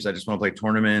games. I just want to play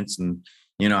tournaments. And,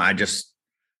 I just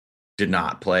did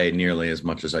not play nearly as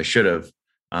much as I should have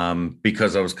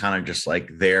because I was kind of just like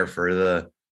there for the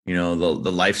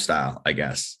lifestyle, I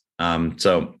guess.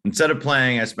 So instead of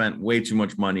playing, I spent way too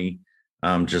much money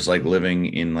just like living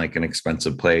in like an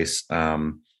expensive place.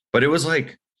 But it was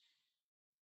like,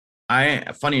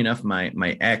 funny enough,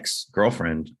 my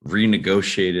ex-girlfriend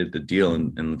renegotiated the deal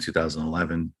in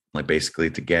 2011, like basically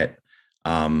to get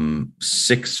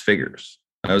 6 figures.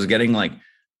 I was getting like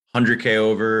 100K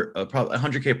over, probably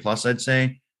 100K plus, I'd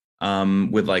say,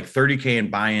 with like 30K in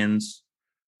buy-ins,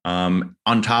 on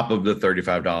top of the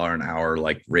 $35 an hour,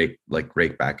 like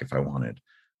rake back if I wanted.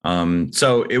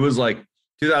 So it was like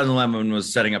 2011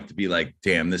 was setting up to be like,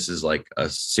 damn, this is like a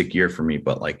sick year for me.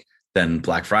 But like, then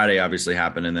Black Friday obviously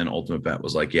happened, and then Ultimate Bet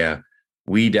was like, yeah,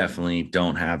 we definitely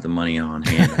don't have the money on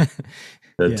hand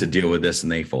to deal with this,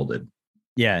 and they folded.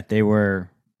 Yeah, they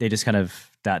just kind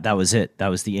of, that was it. That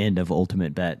was the end of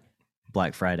Ultimate Bet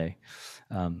Black Friday.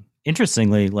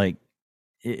 Interestingly, like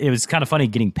it was kind of funny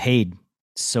getting paid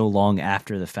so long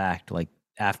after the fact, like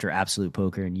after Absolute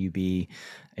Poker and UB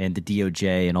and the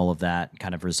DOJ and all of that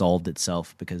kind of resolved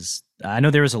itself, because I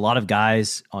know there was a lot of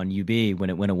guys on UB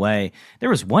when it went away. There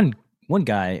was one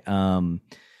guy, a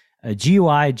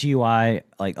GUI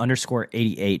like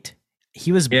 _88.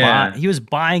 He was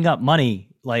buying up money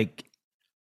like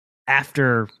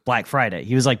after Black Friday.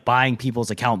 He was like buying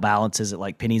people's account balances at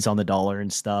like pennies on the dollar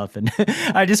and stuff. And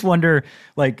I just wonder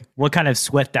like what kind of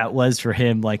sweat that was for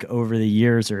him, like over the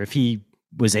years, or if he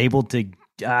was able to,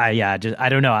 I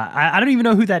don't know. I don't even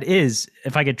know who that is.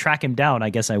 If I could track him down, I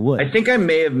guess I would. I think I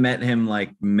may have met him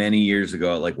like many years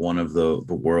ago at like one of the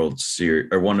World Series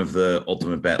or one of the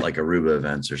Ultimate Bet, like Aruba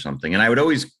events or something. And I would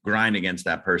always grind against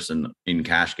that person in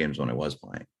cash games when I was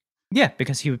playing. Yeah,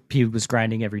 because he was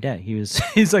grinding every day.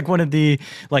 He's like one of the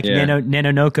like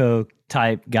Nanonoko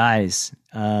type guys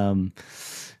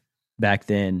back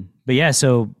then. But yeah,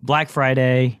 so Black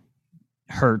Friday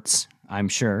hurts, I'm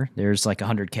sure. There's like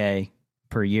 100K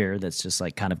per year that's just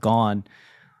like kind of gone.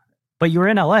 But you were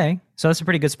in LA, so that's a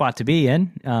pretty good spot to be in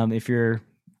if you're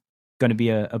going to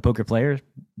be a poker player.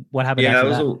 What happened after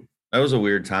that? That was a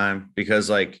weird time because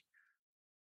like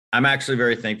I'm actually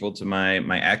very thankful to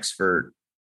my ex for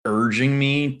urging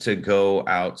me to go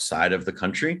outside of the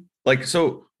country. Like,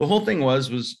 so the whole thing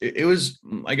was it was,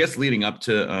 I guess, leading up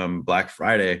to Black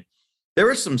Friday, there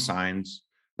were some signs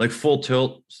like Full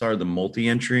Tilt started the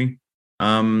multi-entry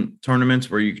tournaments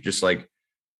where you could just like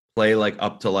play like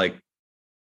up to like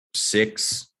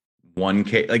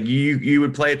 1K. Like you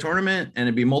would play a tournament and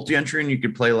it'd be multi-entry and you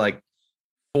could play like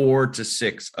 4 to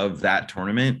 6 of that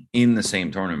tournament in the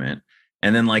same tournament.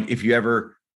 And then like if you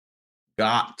ever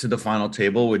got to the final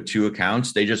table with 2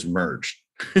 accounts, they just merged.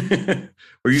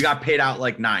 Or you got paid out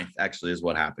like 9th, actually, is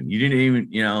what happened. You didn't even,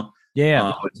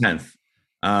 10th.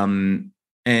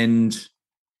 And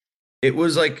it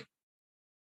was like,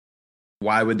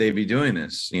 why would they be doing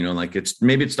this? Like it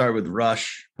started with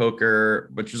Rush Poker,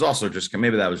 which was also just,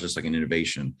 maybe that was just like an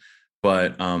innovation.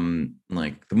 But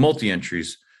like the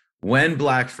multi-entries, when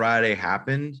Black Friday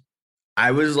happened,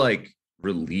 I was like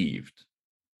relieved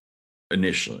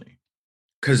initially.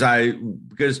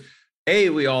 Because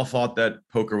we all thought that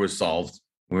poker was solved.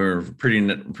 We were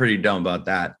pretty dumb about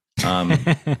that.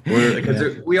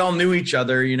 Because we all knew each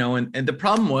other, and the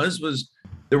problem was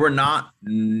it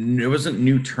wasn't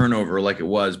new turnover like it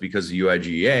was because of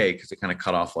UIGA, because it kind of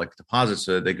cut off like deposits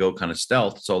so that they go kind of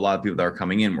stealth. So a lot of people that are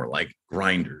coming in were like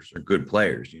grinders or good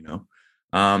players,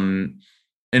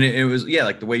 and it was,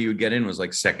 like the way you would get in was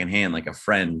like secondhand, like a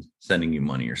friend sending you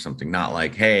money or something, not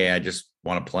like, hey, I just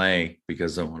want to play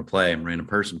because I want to play. I'm a random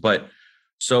person. But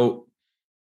so,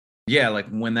 yeah, like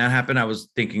when that happened, I was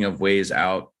thinking of ways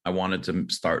out. I wanted to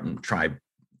start and try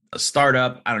a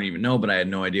startup. I don't even know, but I had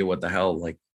no idea what the hell,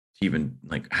 like even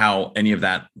like how any of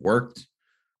that worked.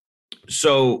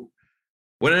 So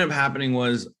what ended up happening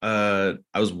was I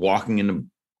was walking into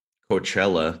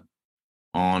Coachella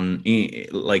on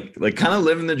like kind of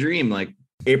living the dream, like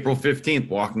April 15th,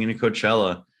 walking into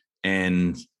Coachella,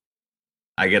 and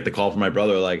I get the call from my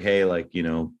brother, like, hey, like,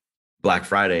 Black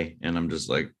Friday. And I'm just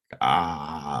like,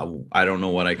 I don't know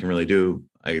what I can really do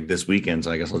this weekend.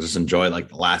 So I guess I'll just enjoy like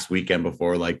the last weekend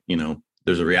before like,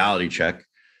 there's a reality check.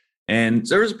 And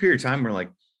there was a period of time where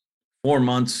like 4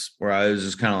 months where I was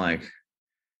just kind of like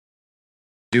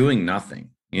doing nothing,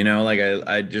 like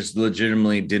I just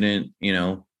legitimately didn't,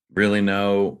 really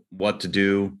know what to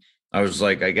do. I was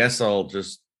like, I guess I'll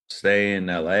just stay in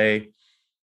LA.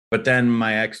 But then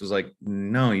my ex was like,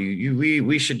 no,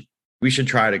 we should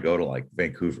try to go to like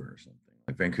Vancouver or something.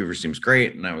 Like Vancouver seems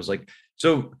great. And I was like,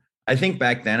 so I think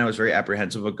back then I was very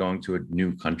apprehensive of going to a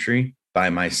new country by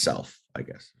myself, I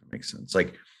guess if it makes sense.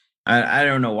 Like, I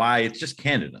don't know why, it's just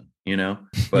Canada,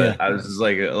 but I was just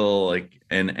like a little like,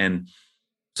 and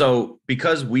so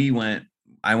because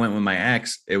I went with my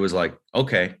ex, it was like,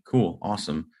 okay, cool,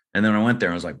 awesome. And then I went there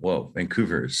and I was like, whoa,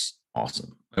 Vancouver is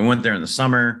awesome. I went there in the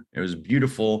summer. It was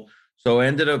beautiful. So I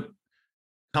ended up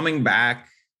coming back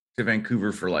to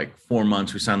Vancouver for like 4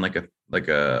 months. We signed like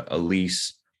a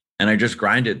lease, and I just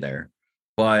grinded there.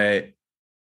 But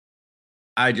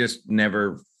I just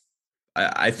never,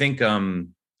 I think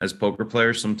as poker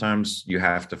players, sometimes you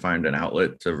have to find an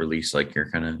outlet to release like your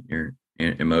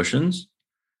emotions.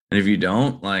 And if you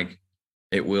don't, like,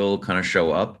 it will kind of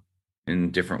show up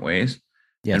in different ways.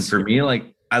 Yes. And for me,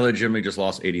 like, I legitimately just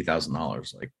lost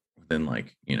 $80,000 like within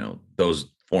like,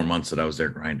 those 4 months that I was there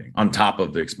grinding on top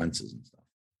of the expenses and stuff.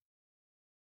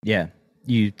 Yeah.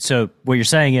 So what you're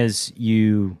saying is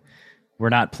you were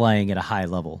not playing at a high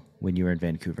level when you were in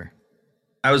Vancouver.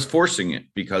 I was forcing it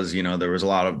because, there was a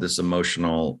lot of this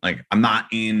emotional, like, I'm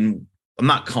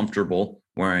not comfortable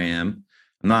where I am.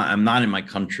 I'm not in my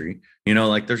country,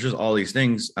 like there's just all these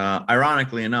things.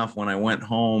 Ironically enough, when I went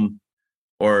home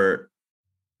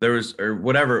there was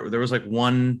like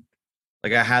one,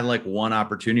 like I had like one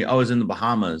opportunity. I was in the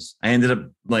Bahamas. I ended up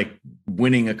like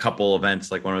winning a couple events,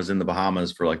 like when I was in the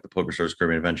Bahamas for like the Poker Stars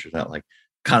Caribbean Adventures at like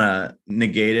kind of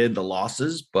negated the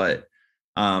losses, but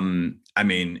I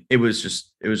mean, it was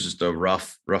just a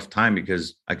rough time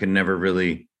because I could never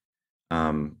really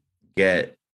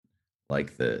get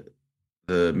like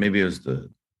maybe it was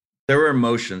there were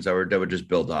emotions that would just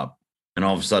build up, and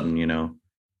all of a sudden,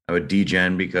 I would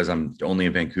degen because I'm only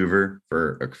in Vancouver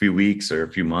for a few weeks or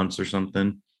a few months or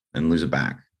something and lose it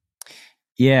back.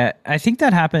 Yeah, I think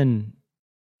that happened.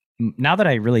 Now that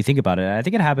I really think about it, I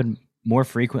think it happened more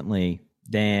frequently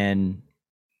than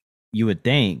you would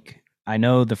think. I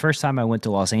know the first time I went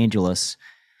to Los Angeles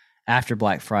after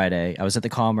Black Friday, I was at the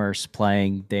Commerce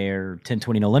playing their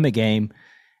 10/20 no limit game,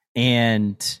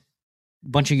 and a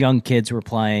bunch of young kids were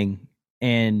playing.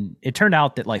 And it turned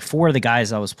out that like 4 of the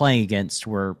guys I was playing against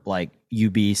were like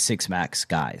UB Six Max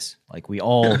guys. Like we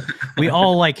all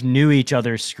like knew each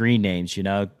other's screen names,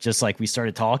 just like we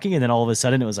started talking, and then all of a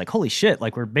sudden it was like, holy shit,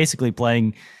 like we're basically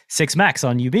playing Six Max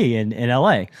on UB in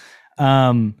LA.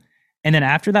 And then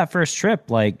after that first trip,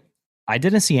 like I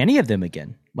didn't see any of them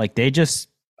again. Like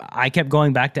I kept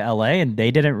going back to LA and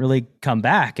they didn't really come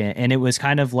back. And it was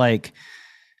kind of like,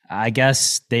 I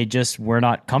guess they just were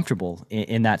not comfortable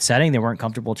in that setting. They weren't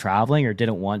comfortable traveling or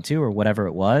didn't want to or whatever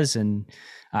it was. And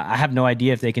I have no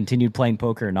idea if they continued playing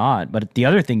poker or not. But the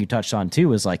other thing you touched on too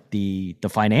was like the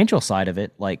financial side of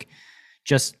it. Like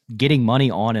just getting money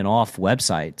on and off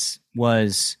websites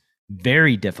was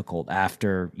very difficult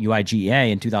after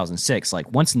UIGA in 2006. Like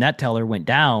once NetTeller went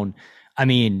down, I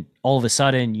mean, all of a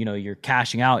sudden, you're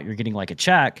cashing out, you're getting like a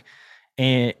check,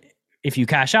 and if you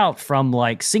cash out from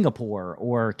like Singapore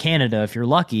or Canada, if you're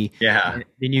lucky, then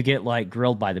you get like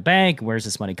grilled by the bank. Where's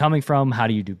this money coming from? How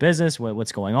do you do business?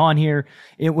 What's going on here?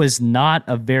 It was not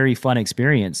a very fun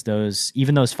experience.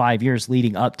 Even those 5 years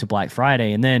leading up to Black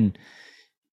Friday. And then,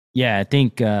 I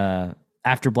think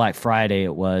after Black Friday,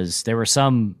 there were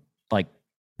some like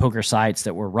poker sites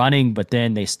that were running, but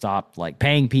then they stopped like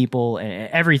paying people,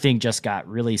 and everything just got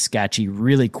really sketchy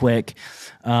really quick,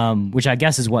 which I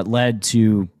guess is what led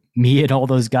to me and all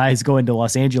those guys going to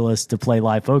Los Angeles to play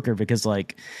live poker, because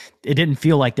like it didn't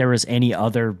feel like there was any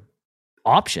other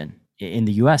option in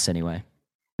the US anyway.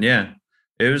 Yeah.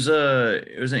 It was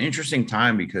an interesting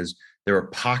time because there were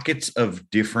pockets of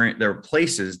there were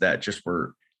places that just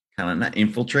were kind of not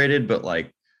infiltrated, but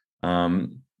like, I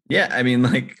mean,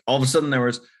 like all of a sudden there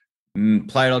was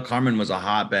Playa del Carmen was a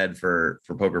hotbed for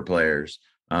poker players.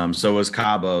 So was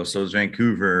Cabo, so was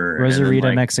Vancouver,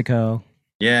 Rosarito, Mexico.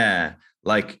 Yeah.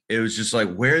 Like it was just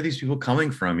like, where are these people coming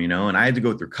from? And I had to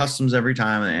go through customs every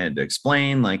time, and I had to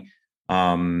explain like,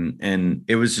 and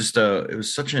it was just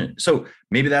so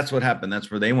maybe that's what happened. That's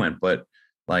where they went. But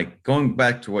like going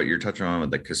back to what you're touching on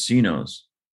with the casinos,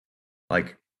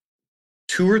 like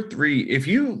 2 or 3, if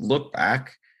you look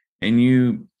back and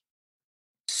you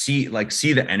see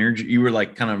the energy, you were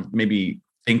like kind of maybe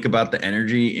think about the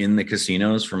energy in the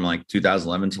casinos from like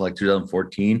 2011 to like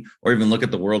 2014, or even look at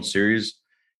the World Series.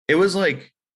 It was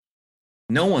like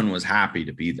no one was happy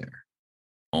to be there.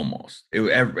 Almost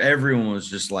everyone was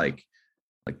just like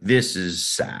this is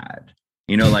sad,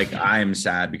 like I'm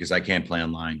sad because I can't play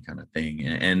online kind of thing,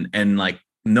 and like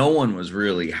no one was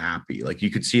really happy. Like you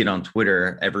could see it on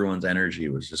Twitter. Everyone's energy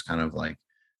was just kind of like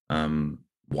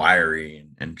wiry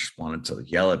and just wanted to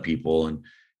yell at people,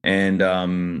 and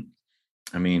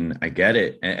I mean, I get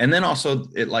it, and then also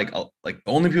it like the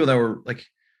only people that were like,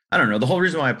 I don't know, the whole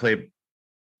reason why I played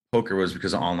poker was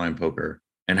because of online poker,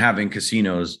 and having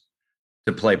casinos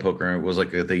to play poker was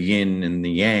like the yin and the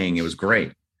yang. It was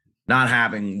great. Not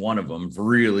having one of them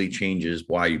really changes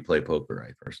why you play poker,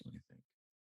 I personally think.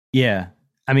 Yeah.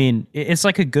 I mean, it's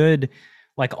like a good,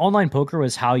 like online poker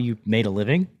was how you made a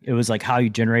living. It was like how you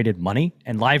generated money,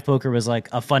 and live poker was like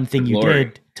a fun thing you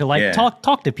did to like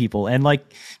talk to people and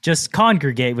like just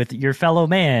congregate with your fellow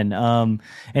man. And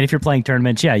if you're playing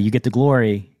tournaments, you get the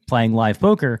glory playing live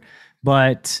poker.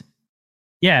 But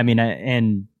I mean,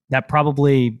 and that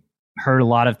probably hurt a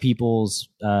lot of people's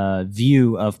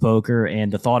view of poker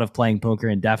and the thought of playing poker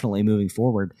indefinitely moving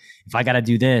forward. If I got to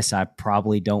do this, I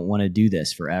probably don't want to do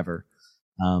this forever.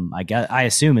 I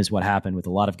assume is what happened with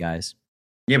a lot of guys.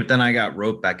 Yeah, but then I got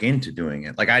roped back into doing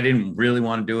it. Like I didn't really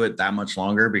want to do it that much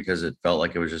longer because it felt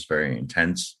like it was just very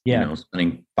intense. Yeah,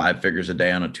 spending 5 figures a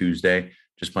day on a Tuesday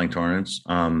just playing tournaments.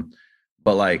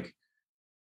 But like,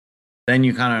 then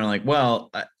you kind of like,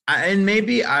 well, and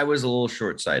maybe I was a little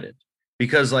short-sighted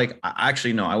because like,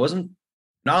 actually, no, I wasn't.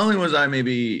 Not only was I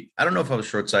I don't know if I was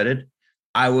short-sighted.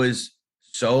 I was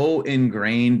so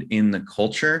ingrained in the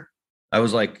culture. I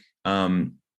was like,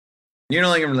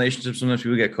 like in relationships, sometimes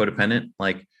people get codependent,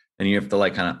 like, and you have to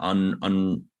like kind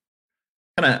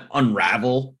of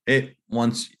unravel it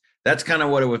once. That's kind of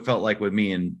what it would felt like with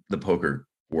me in the poker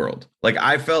world. Like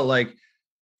I felt like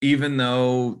even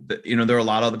though there were a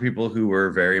lot of other people who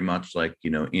were very much like,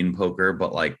 in poker,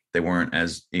 but like they weren't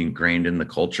as ingrained in the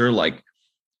culture. Like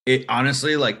it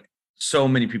honestly, like so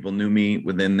many people knew me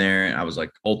within there. I was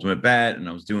like ultimate bet, and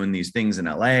I was doing these things in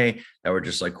LA that were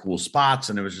just like cool spots.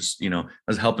 And it was just, I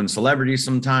was helping celebrities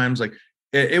sometimes. Like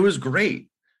it was great.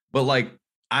 But like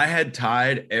I had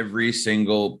tied every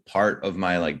single part of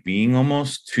my like being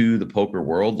almost to the poker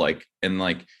world. Like, and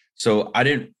like, so I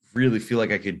didn't really feel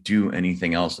like I could do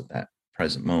anything else at that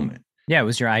present moment. Yeah, it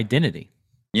was your identity.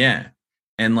 Yeah.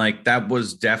 And like that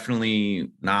was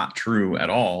definitely not true at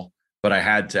all. But I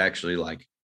had to actually like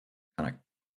kind of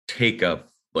take a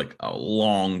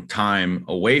long time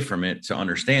away from it to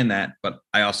understand that. But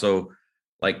I also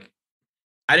like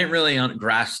I didn't really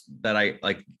grasp that I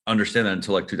like understand that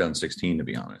until like 2016, to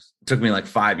be honest. It took me like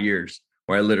 5 years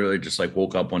where I literally just like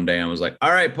woke up one day and was like,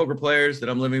 all right, poker players that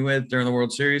I'm living with during the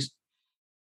World Series,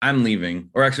 I'm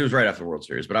leaving. Or actually it was right after the World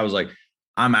Series, but I was like,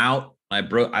 I'm out. I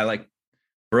broke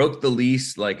the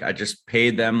lease. Like I just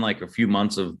paid them like a few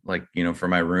months of like, for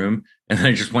my room. And then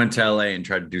I just went to LA and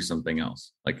tried to do something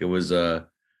else. Like it was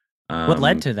What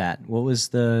led to that? What was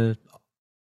that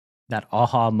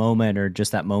aha moment or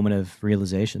just that moment of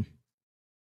realization?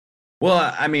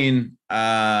 Well, I mean,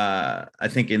 I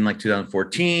think in like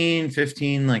 2014,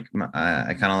 15, like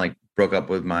I kind of like broke up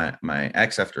with my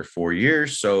ex after 4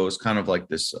 years. So it was kind of like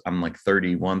this, I'm like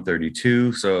 31,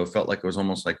 32. So it felt like it was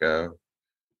almost like a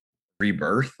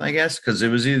rebirth, I guess, because it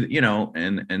was either,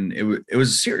 and it was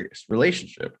a serious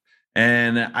relationship.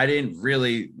 And I didn't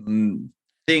really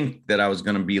think that I was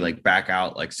going to be like back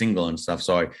out like single and stuff.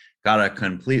 So I got a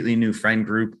completely new friend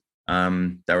group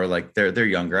that were like they're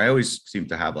younger. I always seem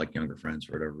to have like younger friends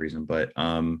for whatever reason, but we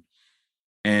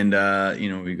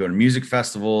go to music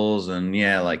festivals and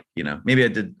like maybe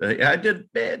I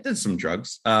did some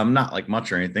drugs, not like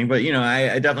much or anything, but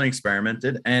I definitely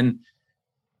experimented and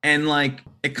like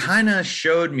it kind of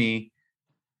showed me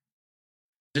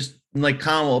just like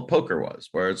kind of what poker was,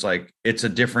 where it's like it's a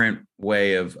different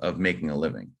way of making a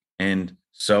living. And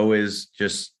so is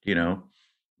just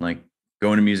like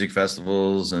going to music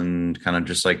festivals and kind of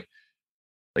just like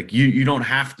you don't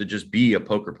have to just be a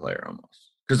poker player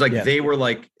almost, because like they were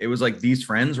like, it was like these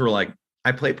friends were like,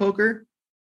 I play poker,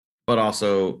 but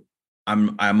also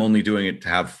I'm only doing it to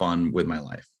have fun with my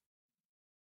life.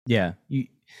 Yeah, you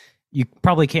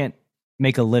probably can't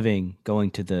make a living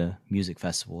going to the music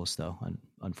festivals though,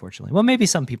 unfortunately. Well, maybe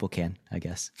some people can, I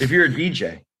guess. If you're a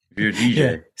DJ.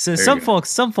 Yeah. So some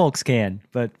folks can,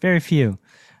 but very few.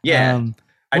 Yeah.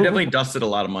 I definitely dusted a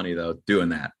lot of money though doing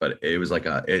that, but it was like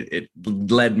it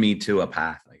led me to a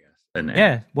path, I guess.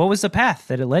 And what was the path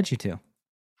that it led you to?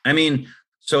 I mean,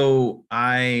 so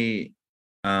I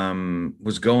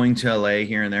was going to LA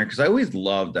here and there because I always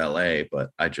loved LA, but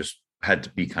I just had to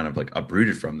be kind of like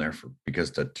uprooted from there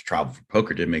because to travel for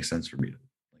poker didn't make sense for me to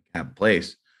like have a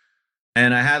place.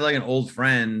 And I had like an old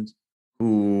friend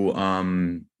who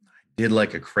did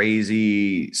like a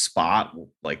crazy spot,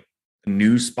 like a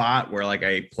new spot where like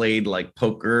I played like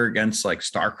poker against like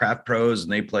StarCraft pros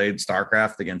and they played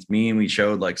StarCraft against me and we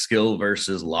showed like skill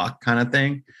versus luck kind of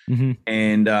thing. Mm-hmm.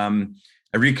 And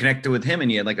I reconnected with him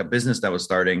and he had like a business that was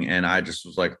starting and I just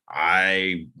was like,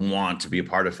 I want to be a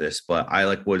part of this, but I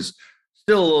like was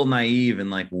still a little naive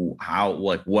and like how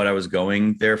like what I was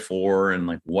going there for and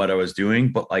like what I was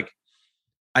doing. But like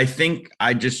I think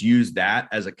I just used that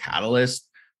as a catalyst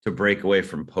to break away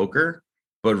from poker.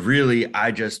 But really, I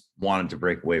just wanted to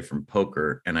break away from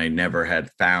poker. And I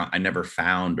never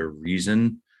found a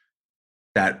reason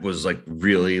that was like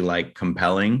really like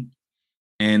compelling.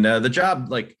 And the job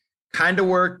like kind of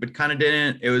worked, but kind of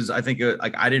didn't. It was, I think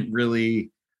like I didn't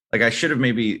really like I should have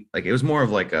maybe like it was more of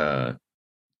like a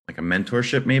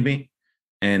mentorship maybe.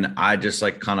 And I just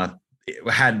like kind of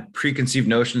had preconceived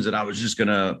notions that I was just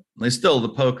gonna like still the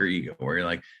poker ego where you're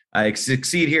like, I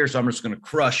succeed here, so I'm just gonna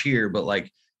crush here. But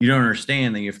like you don't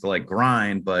understand that you have to like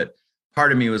grind. But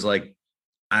part of me was like,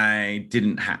 I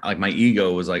didn't have like my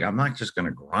ego was like, I'm not just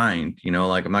gonna grind,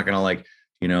 like I'm not gonna like,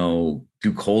 do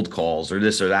cold calls or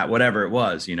this or that, whatever it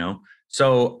was,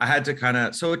 So I had to kind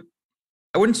of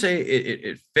I wouldn't say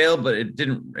it failed, but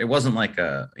it wasn't like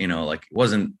like it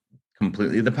wasn't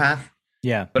completely the path.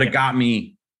 Yeah. But it got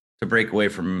me to break away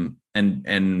from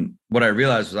and what I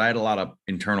realized was I had a lot of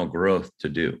internal growth to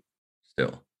do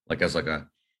still. Like as like a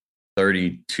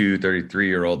 32,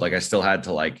 33-year-old, like I still had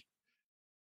to like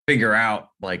figure out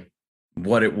like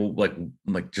what it will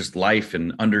like just life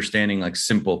and understanding like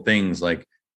simple things. Like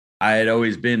I had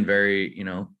always been very,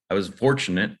 I was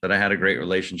fortunate that I had a great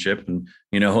relationship and,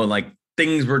 and like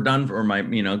things were done for my,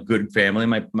 good family.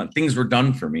 My things were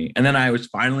done for me. And then I was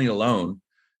finally alone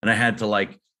and I had to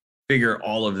like figure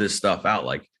all of this stuff out.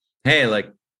 Like, hey,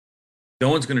 like no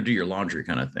one's going to do your laundry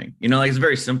kind of thing. Like it's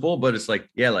very simple, but it's like,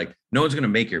 yeah, like no one's going to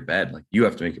make your bed. Like you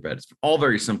have to make your bed. It's all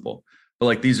very simple. But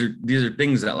like, these are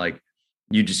things that like,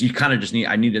 you kind of just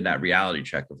I needed that reality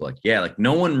check of like, yeah, like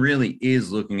no one really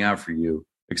is looking out for you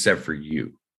except for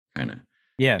you kind of.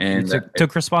 Yeah. And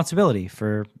took responsibility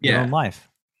for your own life.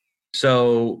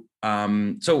 So,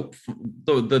 the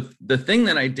thing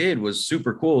that I did was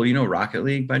super cool. You know, Rocket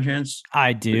League by chance?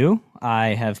 I do.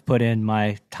 I have put in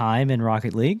my time in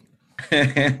Rocket League.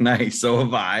 Nice. So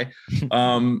have I.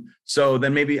 So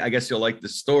then maybe I guess you'll like the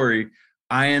story.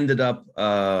 I ended up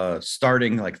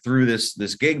starting like through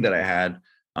this gig that I had.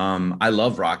 I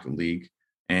love Rocket League,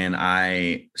 and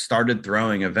I started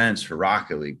throwing events for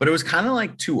Rocket League, but it was kind of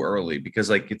like too early because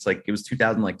like it was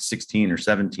 2016 or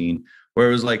 17, where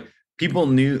it was like people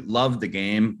loved the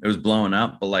game. It was blowing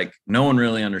up, but like no one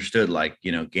really understood like,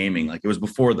 gaming. Like it was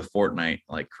before the Fortnite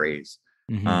like craze.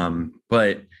 Mm-hmm.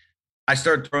 But I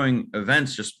started throwing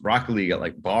events, just Rocket League at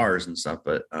like bars and stuff.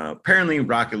 But apparently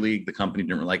Rocket League, the company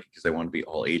didn't really like it because they wanted to be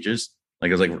all ages. Like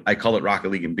it was like, I call it Rocket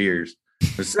League and beers.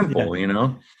 It was simple,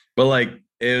 but like,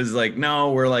 it was like,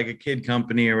 no, we're like a kid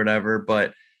company or whatever.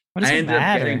 But I ended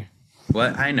up getting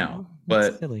what I know,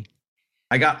 but silly.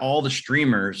 I got all the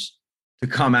streamers to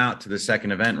come out to the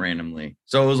second event randomly.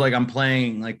 So it was like, I'm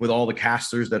playing like with all the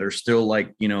casters that are still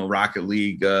like, Rocket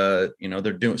League, they're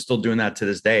still doing that to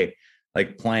this day,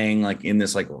 like playing like in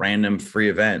this like random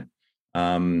free event.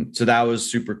 So that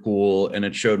was super cool. And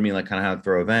it showed me like kind of how to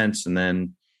throw events. And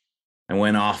then I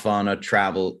went off on a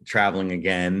traveling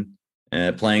again,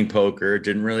 playing poker. It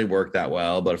didn't really work that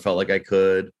well, but I felt like I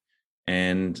could.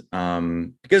 And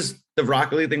because the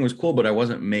Rocket League thing was cool, but I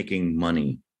wasn't making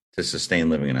money to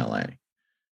sustain living in LA.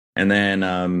 And then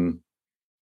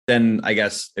I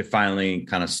guess it finally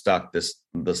kind of stuck this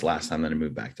last time that I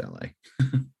moved back to LA.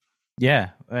 Yeah.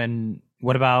 And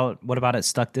what about it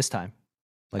stuck this time?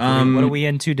 Like, what are we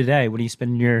into today? What are you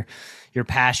spending your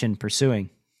passion pursuing?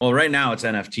 Well, right now it's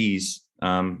NFTs.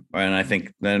 And I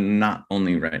think then not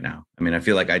only right now, I mean, I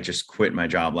feel like I just quit my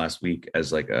job last week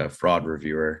as like a fraud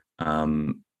reviewer,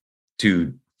 to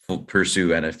pursue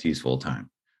NFTs full time.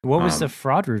 What was the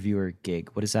fraud reviewer gig?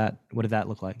 What did that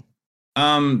look like?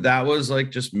 That was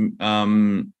like just,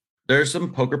 there's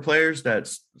some poker players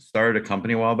that started a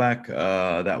company a while back.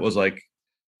 That was like,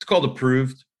 it's called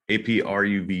Approved,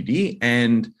 APRUVD.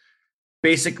 And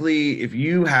basically if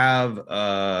you have,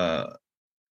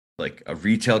 like a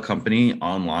retail company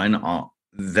online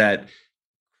that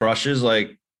crushes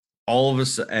like all of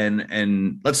us,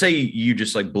 and let's say you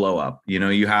just like blow up,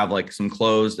 you have like some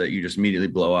clothes that you just immediately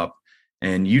blow up,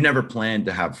 and you never planned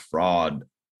to have fraud,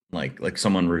 like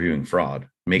someone reviewing fraud,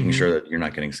 making sure that you're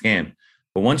not getting scammed.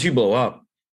 But once you blow up,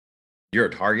 you're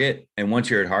a target. And once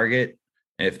you're a target,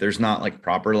 if there's not like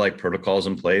proper like protocols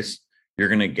in place, you're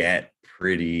going to get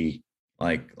pretty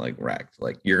like wrecked.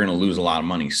 Like you're going to lose a lot of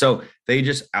money. So they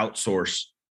just outsource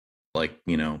like,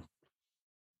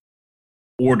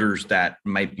 orders that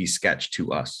might be sketched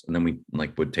to us. And then we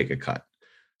like would take a cut.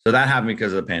 So that happened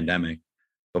because of the pandemic.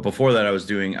 But before that I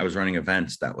was running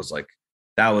events. That was like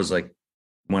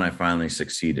when I finally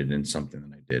succeeded in something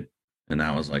that I did. And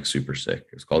that was like super sick.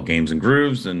 It was called Games and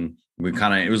Grooves. And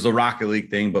it was the Rocket League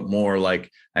thing, but more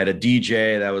like I had a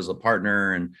DJ that was a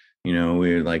partner, and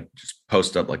we would like just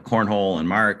post up like cornhole and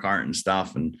Mario Kart and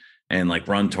stuff and like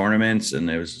run tournaments. And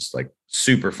it was just like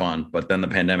super fun. But then the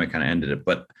pandemic kind of ended it.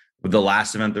 But with the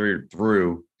last event that we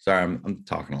threw, sorry, I'm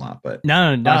talking a lot, but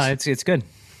no, it's good.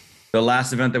 The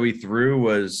last event that we threw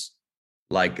was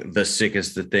like the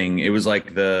sickest thing. It was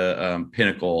like the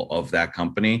pinnacle of that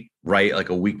company, right? Like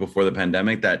a week before the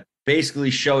pandemic, that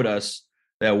basically showed us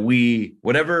that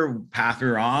whatever path we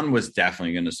were on was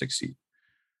definitely going to succeed.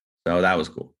 So that was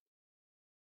cool.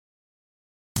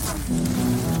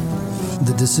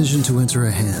 The decision to enter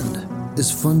a hand is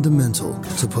fundamental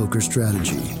to poker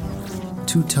strategy.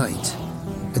 Too tight,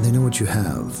 and they know what you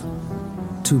have.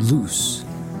 Too loose,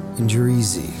 and you're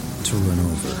easy to run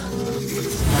over.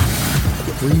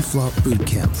 Pre-Flop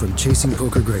Bootcamp from Chasing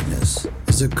Poker Greatness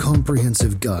is a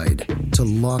comprehensive guide to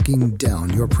locking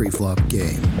down your pre-flop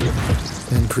game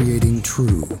and creating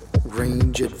true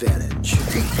range advantage.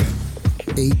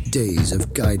 8 days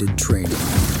of guided training,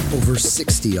 over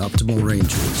 60 optimal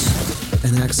ranges,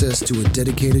 and access to a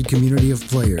dedicated community of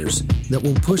players that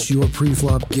will push your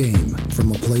pre-flop game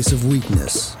from a place of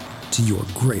weakness to your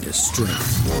greatest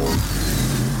strength.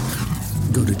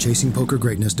 Go to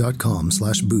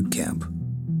chasingpokergreatness.com/bootcamp.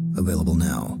 Available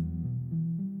now.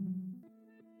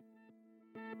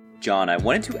 John, I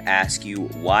wanted to ask you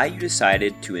why you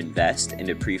decided to invest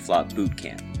into Preflop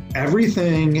Bootcamp.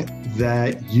 Everything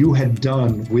that you had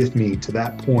done with me to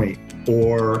that point,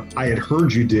 or I had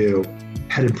heard you do,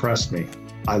 had impressed me.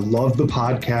 I loved the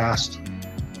podcast.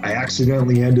 I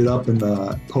accidentally ended up in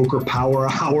the Poker Power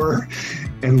Hour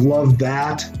and loved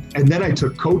that. And then I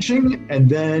took coaching, and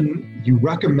then you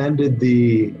recommended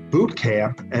the boot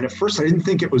camp. And at first I didn't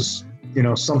think it was,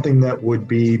 something that would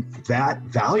be that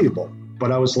valuable.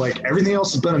 But I was like, everything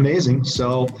else has been amazing.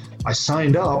 So I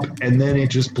signed up, and then it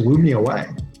just blew me away.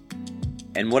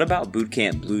 And what about boot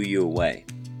camp blew you away?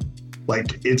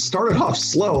 Like, it started off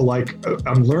slow. Like,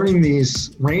 I'm learning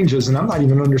these ranges and I'm not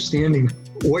even understanding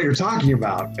what you're talking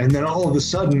about. And then all of a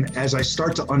sudden, as I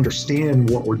start to understand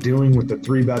what we're doing with the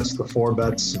 3 bets, the 4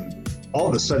 bets, and all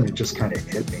of a sudden it just kind of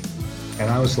hit me.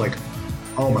 And I was like,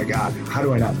 oh my God, how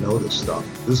do I not know this stuff?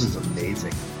 This is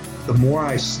amazing. The more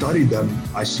I studied them,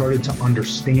 I started to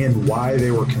understand why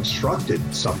they were constructed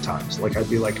sometimes. Like, I'd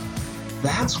be like,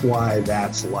 that's why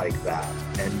that's like that.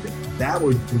 And that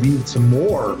would lead to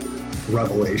more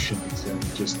revelations and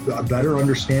just a better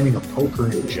understanding of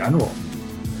poker in general.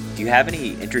 Do you have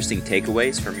any interesting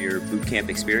takeaways from your boot camp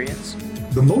experience?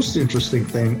 The most interesting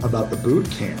thing about the boot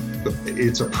camp,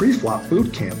 it's a pre-flop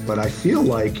boot camp, but I feel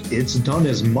like it's done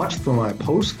as much for my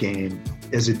post game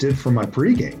as it did for my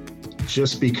pre-game,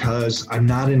 just because I'm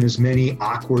not in as many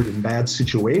awkward and bad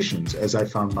situations as I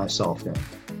found myself in.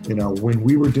 When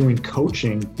we were doing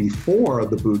coaching before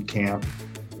the boot camp,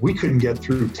 we couldn't get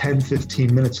through 10,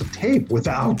 15 minutes of tape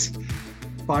without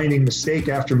finding mistake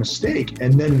after mistake.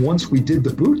 And then once we did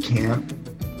the boot camp,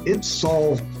 it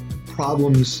solved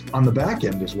problems on the back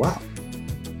end as well.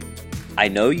 I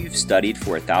know you've studied for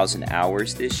 1,000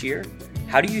 hours this year.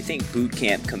 How do you think boot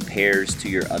camp compares to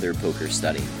your other poker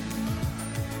study?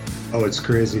 Oh, it's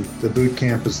crazy. The boot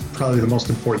camp is probably the most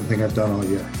important thing I've done all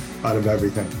year out of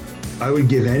everything. I would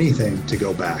give anything to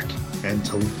go back and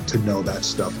to know that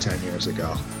stuff 10 years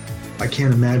ago. I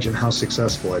can't imagine how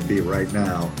successful I'd be right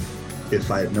now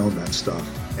if I had known that stuff.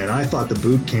 And I thought the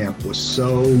boot camp was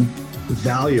so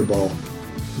valuable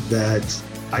that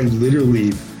I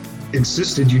literally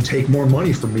insisted you take more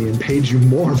money from me and paid you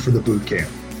more for the boot camp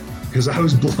because I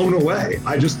was blown away.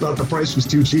 I just thought the price was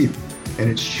too cheap. And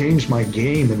it's changed my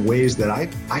game in ways that I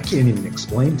can't even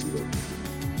explain to you.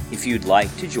 If you'd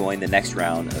like to join the next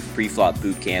round of Preflop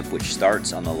Bootcamp, which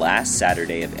starts on the last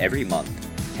Saturday of every month,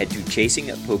 head to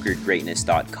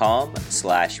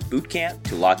chasingpokergreatness.com/bootcamp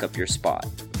to lock up your spot.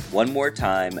 One more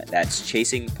time, that's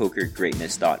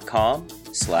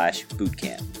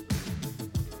chasingpokergreatness.com/bootcamp.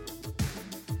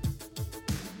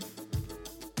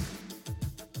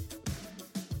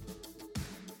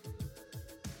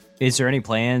 Is there any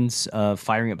plans of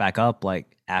firing it back up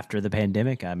like after the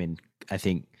pandemic? I mean, I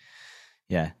think,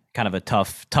 kind of a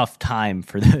tough time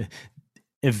for the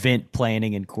event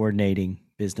planning and coordinating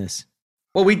business.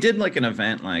 Well, we did like an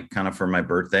event like kind of for my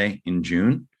birthday in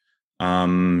June. It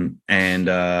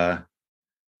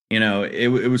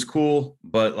was cool,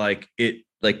 but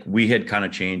we had kind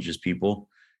of changed as people.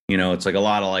 It's like a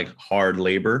lot of like hard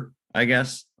labor, I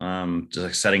guess. Just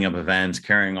like setting up events,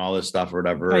 carrying all this stuff or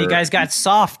whatever. Oh, you guys got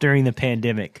soft during the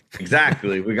pandemic.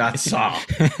 Exactly. We got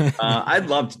soft. I'd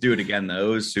love to do it again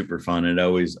though. It was super fun. And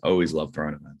always loved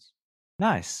throwing events.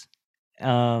 Nice.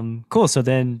 Cool. So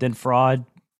then fraud,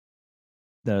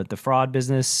 the fraud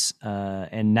business,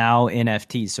 and now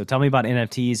NFTs. So tell me about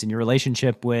NFTs and your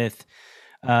relationship with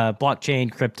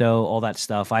blockchain, crypto, all that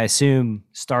stuff. I assume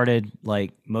started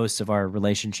like most of our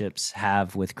relationships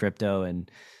have with crypto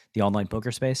and the online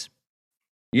poker space.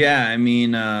 Yeah. I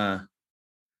mean,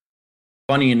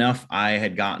 funny enough, I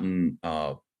had gotten,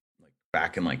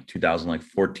 back in like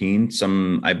 2014,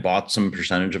 I bought some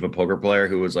percentage of a poker player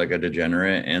who was like a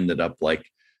degenerate, ended up like,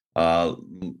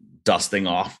 dusting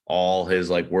off all his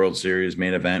like World Series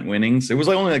main event winnings. It was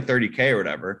like only like 30K or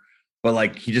whatever, but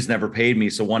like, he just never paid me.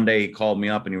 So one day he called me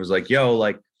up and he was like, yo,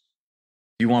 like, do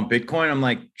you want Bitcoin? I'm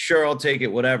like, sure, I'll take it.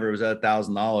 Whatever. It was at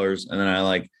 $1,000. And then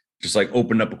I just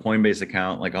opened up a Coinbase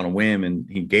account like on a whim and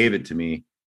he gave it to me.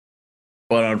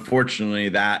 But unfortunately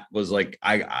that was like,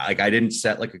 I didn't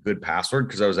set like a good password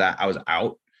because I was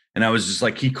out and I was just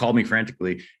like, he called me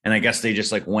frantically and I guess they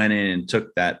just like went in and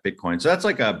took that Bitcoin. So that's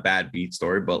like a bad beat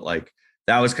story, but like,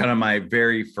 that was kind of my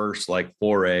very first like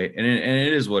foray and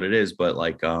it is what it is. But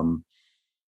like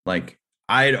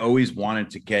I'd always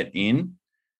wanted to get in,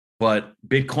 but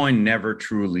Bitcoin never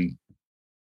truly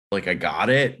like I got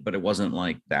it, but it wasn't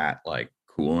like that, like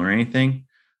cool or anything.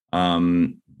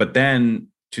 But then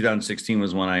 2016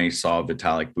 was when I saw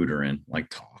Vitalik Buterin like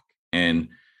talk, and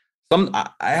I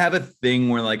have a thing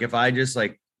where like if I just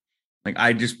like Like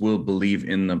I just will believe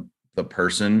in the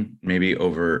person maybe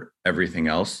over everything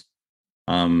else.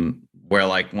 Where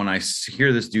like when I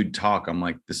hear this dude talk, I'm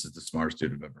like, this is the smartest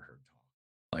dude I've ever heard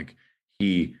talk. Like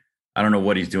I don't know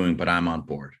what he's doing, but I'm on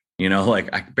board. You know,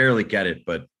 like I barely get it,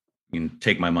 but you can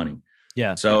take my money.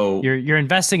 Yeah. So you're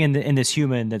investing in this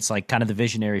human that's like kind of the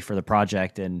visionary for the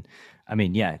project. And I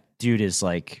mean, yeah, dude is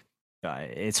like,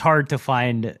 it's hard to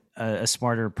find a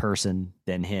smarter person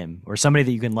than him, or somebody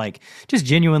that you can like just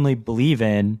genuinely believe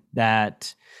in,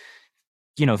 that,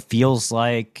 you know, feels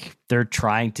like they're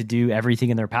trying to do everything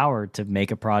in their power to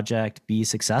make a project be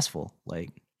successful.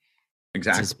 Like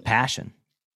exactly, it's his passion.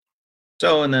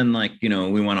 So, and then like, you know,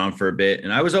 we went on for a bit,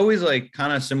 and I was always like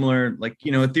kind of similar, like,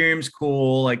 you know, Ethereum's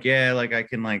cool. Like, yeah, like I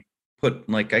can like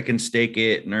I can stake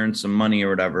it and earn some money or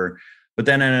whatever. But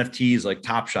then NFTs like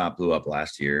Top Shot blew up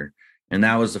last year. And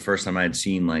that was the first time I had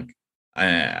seen like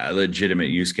a legitimate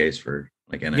use case for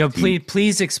like NFT. Yo,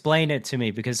 please explain it to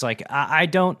me, because like I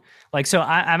don't like, so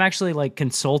I'm actually like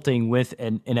consulting with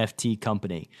an NFT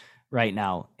company right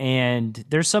now, and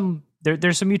there's some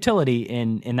utility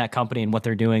in that company and what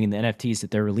they're doing and the NFTs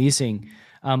that they're releasing.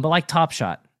 But like Top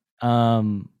Shot,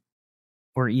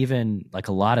 or even like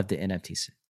a lot of the NFTs,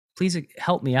 please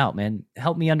help me out, man.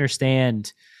 Help me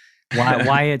understand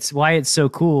why it's so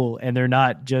cool, and they're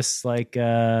not just like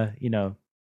you know,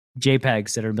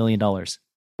 JPEGs that are $1 million.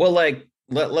 Well, like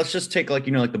let's just take like,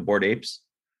 you know, like the Bored Apes.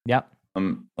 Yep.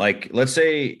 Like let's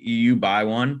say you buy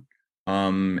one,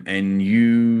 and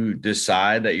you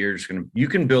decide that you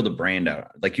can build a brand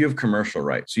out. Like you have commercial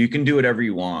rights, so you can do whatever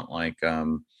you want. Like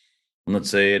let's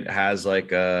say it has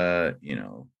like you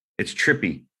know, it's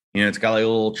trippy. You know, it's got like a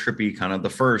little trippy kind of, the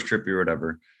fur is trippy or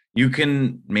whatever. You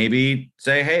can maybe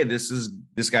say, hey, this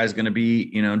guy's going to be,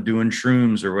 you know, doing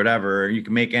shrooms or whatever. You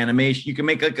can make animation. You can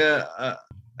make like a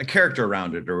character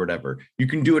around it or whatever. You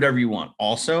can do whatever you want.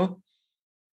 Also,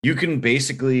 you can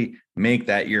basically make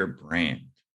that your brand.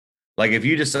 Like if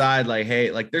you decide like,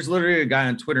 hey, like there's literally a guy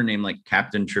on Twitter named like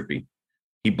Captain Trippy.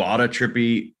 He bought a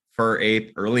Trippy fur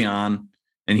ape early on,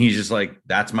 and he's just like,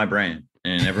 that's my brand.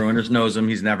 And everyone just knows him.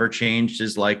 He's never changed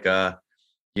his like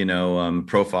you know,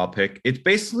 profile pic. It's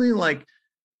basically like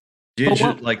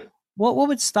what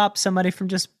would stop somebody from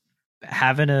just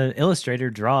having an illustrator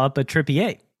draw up a Trippy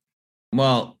ape?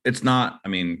 Well, it's not, I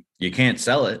mean, you can't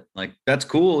sell it. Like that's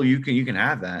cool. You can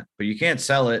have that, but you can't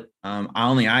sell it.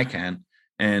 Only I can.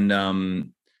 And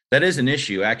that is an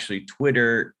issue. Actually,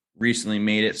 Twitter recently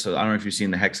made it so, I don't know if you've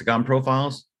seen the hexagon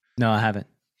profiles. No, I haven't.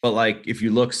 But like if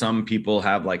you look, some people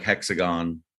have like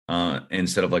hexagon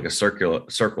instead of like a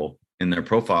circle in their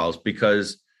profiles,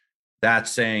 because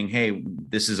that's saying, hey,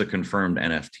 this is a confirmed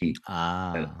NFT.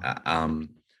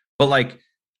 But like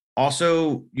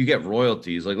also you get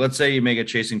royalties. Like let's say you make a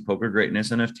Chasing Poker Greatness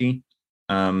NFT,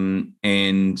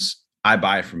 and I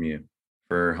buy it from you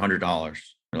for $100.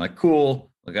 You're like,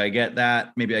 cool. Like I get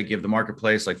that. Maybe I give the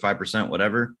marketplace like 5%,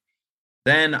 whatever.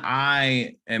 Then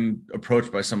I am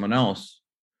approached by someone else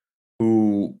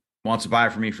who wants to buy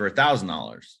it from me for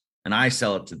 $1,000, and I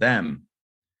sell it to them.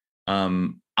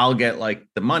 I'll get like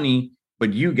the money,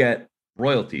 but you get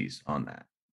royalties on that.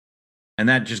 And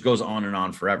that just goes on and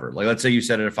on forever. Like, let's say you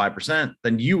set it at 5%,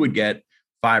 then you would get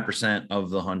 5% of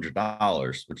the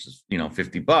 $100, which is, you know,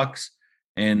 $50.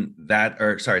 And that,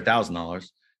 or sorry, $1,000.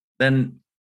 Then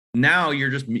now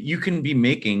you can be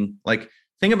making, like,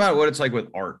 think about what it's like with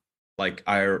art. Like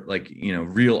you know,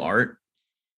 real art.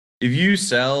 If you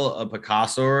sell a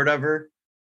Picasso or whatever,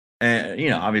 and you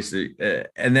know, obviously,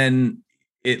 and then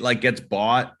it like gets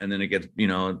bought, and then it gets, you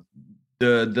know,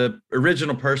 the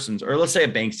original person's, or let's say a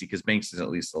Banksy, because Banksy's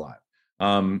at least alive.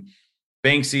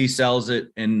 Banksy sells it,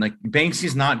 and like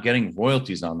Banksy's not getting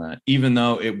royalties on that, even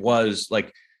though it was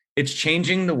like, it's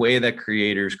changing the way that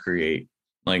creators create,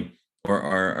 like,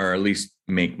 or at least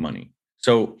make money.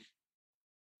 So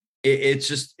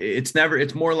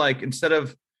it's more like, instead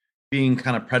of being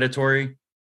kind of predatory,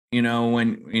 you know,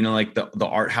 when, you know, like the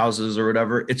art houses or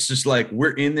whatever, it's just like,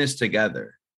 we're in this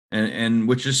together. And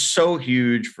which is so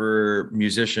huge for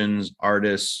musicians,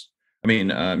 artists. I mean,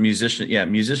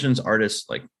 musicians, artists,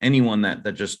 like anyone that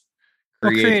just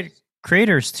creates.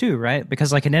 Creators too, right?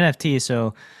 Because like an NFT,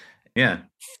 so yeah,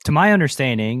 to my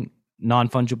understanding,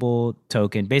 non-fungible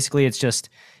token, basically it's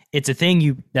a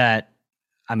thing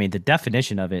the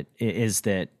definition of it is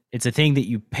that it's a thing that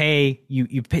you pay,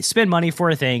 spend money for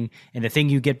a thing, and the thing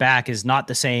you get back is not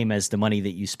the same as the money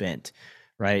that you spent,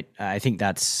 right? I think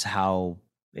that's how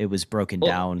it was broken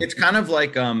down. It's kind of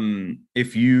like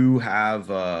if you have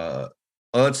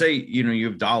let's say, you know, you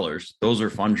have dollars, those are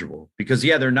fungible, because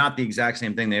they're not the exact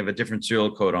same thing. They have a different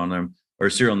serial code on them, or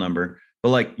serial number, but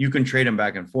like you can trade them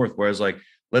back and forth. Whereas like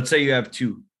let's say you have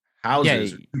two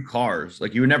houses, Yeah. or two cars.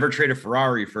 Like you would never trade a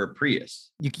Ferrari for a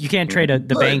Prius. You can't trade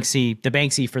the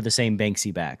Banksy for the same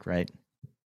Banksy back, right?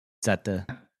 Is that the?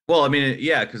 Well, I mean,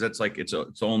 yeah, because it's like it's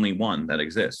only one that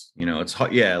exists. It's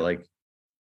yeah, like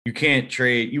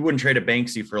you wouldn't trade a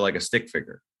Banksy for like a stick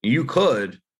figure. You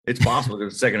could, it's possible to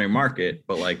the secondary market,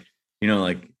 but like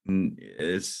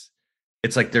it's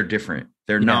like they're different.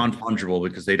 They're non-fungible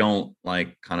because they don't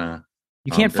like kind of.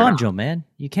 You can't fudge them, man.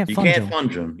 You can't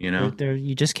fudge them.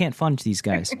 You just can't fudge these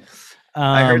guys.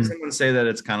 I heard someone say that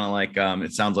it's kind of like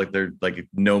it sounds like they're like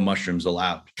no mushrooms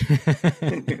allowed.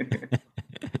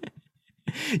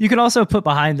 You can also put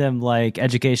behind them like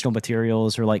educational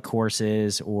materials or like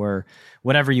courses or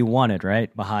whatever you wanted,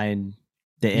 right? Behind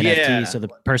the NFT. So the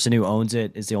person who owns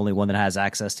it is the only one that has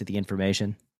access to the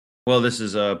information. Well, this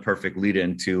is a perfect lead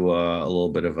into a little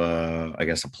bit of I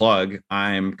guess a plug.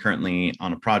 I'm currently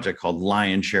on a project called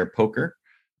Lion Share Poker.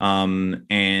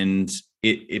 And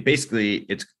it basically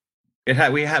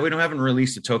we haven't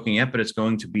released a token yet, but it's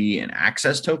going to be an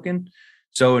access token.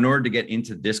 So in order to get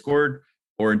into Discord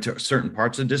or into certain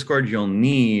parts of Discord, you'll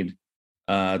need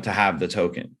to have the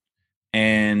token.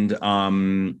 And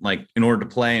like in order to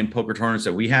play in poker tournaments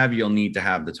that we have, you'll need to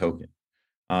have the token.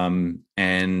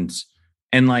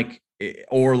 And like,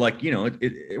 or like,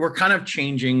 we're kind of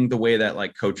changing the way that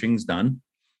like coaching's done,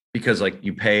 because like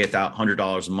you pay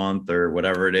 $100 a month or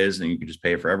whatever it is, and you can just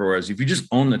pay it forever. Whereas if you just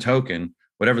own the token,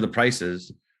 whatever the price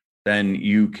is, then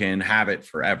you can have it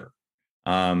forever.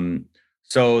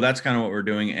 So that's kind of what we're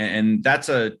doing. And that's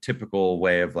a typical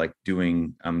way of like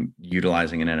doing,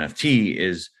 utilizing an NFT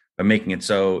is by making it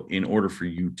so in order for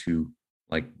you to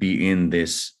like be in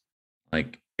this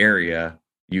like area,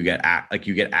 you get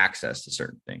access to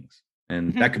certain things.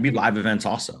 And that could be live events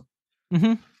also.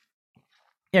 Mm-hmm.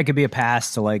 Yeah, it could be a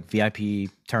pass to like VIP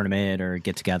tournament or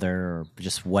get together or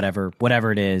just whatever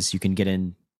it is you can get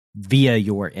in via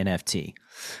your NFT.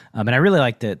 And I really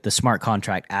like the smart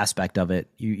contract aspect of it.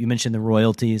 You mentioned the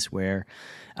royalties, where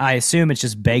I assume it's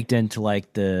just baked into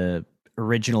like the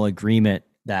original agreement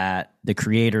that the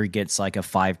creator gets like a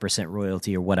 5%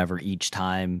 royalty or whatever each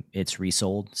time it's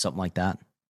resold, something like that.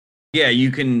 Yeah,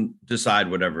 you can decide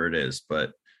whatever it is,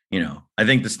 but I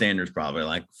think the standard is probably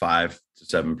like 5 to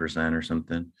 7% or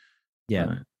something.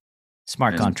 Yeah,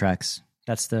 smart contracts.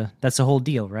 That's the whole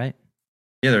deal, right?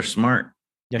 Yeah, they're smart.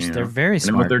 Yes, they're very smart.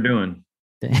 They know what they're doing.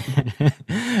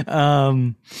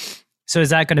 So is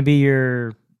that going to be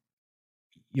your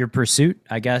pursuit,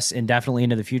 I guess, indefinitely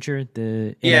into the future?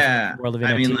 The NFT world of NFTs?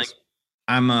 I mean, like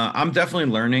I'm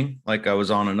definitely learning. Like I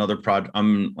was on another project.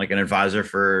 I'm like an advisor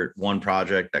for one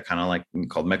project that kind of like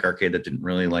called Mech Arcade that didn't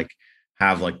really like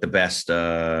have like the best,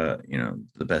 the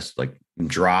best like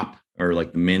drop or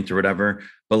like the mint or whatever.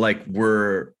 But like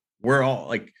we're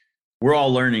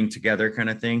all learning together kind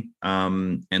of thing.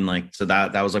 And like, so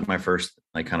that was like my first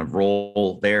like kind of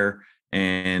role there,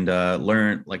 and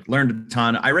learned a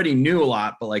ton. I already knew a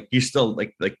lot, but like you still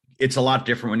like it's a lot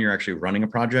different when you're actually running a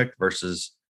project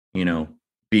versus,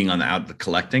 being on the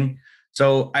collecting.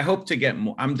 So I hope to get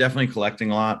more. I'm definitely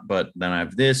collecting a lot, but then I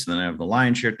have this, and then I have the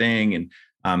Lion Share thing, and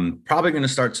I'm probably going to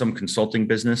start some consulting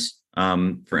business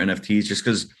for NFTs, just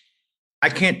because I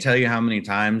can't tell you how many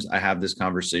times I have this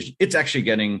conversation. It's actually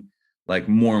getting like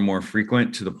more and more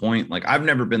frequent, to the point like I've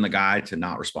never been the guy to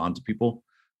not respond to people,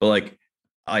 but like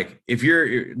if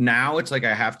you're now, it's like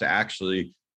I have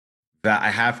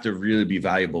to really be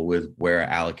valuable with where I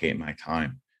allocate my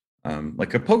time.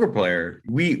 Like a poker player,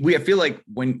 I feel like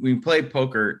when we play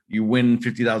poker, you win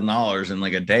 $50,000 in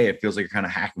like a day. It feels like you're kind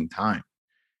of hacking time,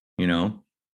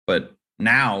 but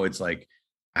now it's like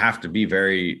I have to be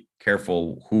very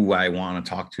careful who I want to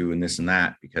talk to and this and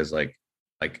that, because like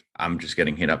I'm just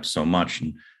getting hit up so much.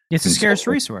 And it's a scarce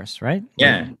resource, right?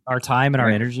 Yeah. Like our time and our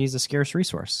energy is a scarce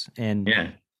resource. And, yeah,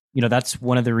 that's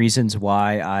one of the reasons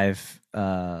why I've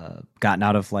gotten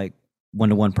out of like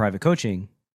one-to-one private coaching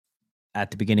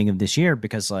at the beginning of this year,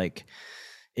 because like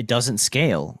it doesn't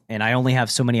scale, and I only have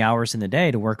so many hours in the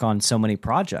day to work on so many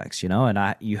projects,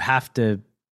 and you have to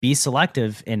be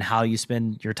selective in how you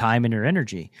spend your time and your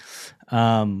energy.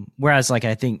 Whereas like,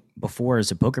 I think before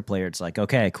as a poker player, it's like,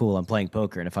 okay, cool, I'm playing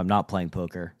poker. And if I'm not playing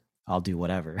poker, I'll do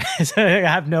whatever. So I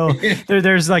have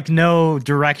there's like no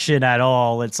direction at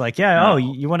all. It's like, yeah, no.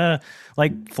 You want to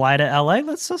like fly to LA?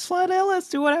 Let's just fly to LA. Let's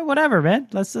do whatever, man.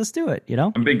 Let's just do it.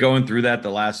 I've been going through that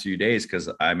the last few days, because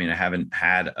I mean, I haven't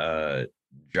had a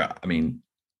job. I mean,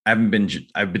 I've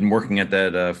been working at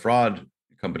that fraud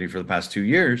company for the past 2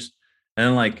 years.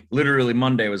 And like literally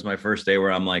Monday was my first day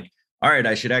where I'm like, all right,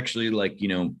 I should actually like,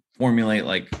 formulate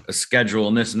like a schedule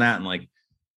and this and that. And like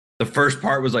the first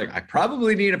part was like, I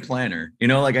probably need a planner,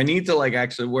 like I need to like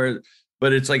actually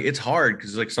but it's like, it's hard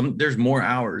because like there's more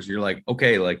hours. You're like,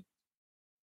 okay, like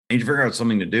I need to figure out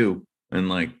something to do. And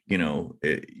like,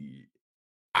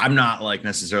 I'm not like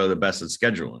necessarily the best at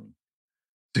scheduling.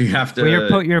 So you have to.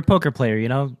 Well, you're a poker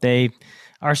player,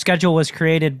 our schedule was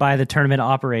created by the tournament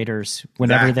operators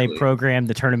whenever they programmed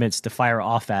the tournaments to fire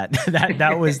off at.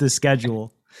 that was the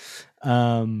schedule.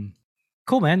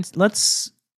 Cool, man.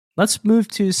 Let's move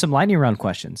to some lightning round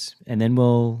questions, and then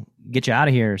we'll get you out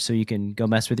of here so you can go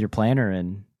mess with your planner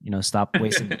and stop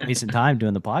wasting time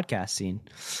doing the podcast scene.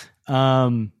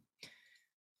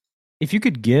 If you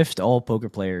could gift all poker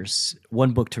players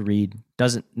one book to read,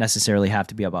 doesn't necessarily have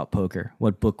to be about poker,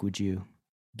 what book would you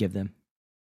give them?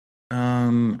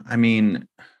 I mean,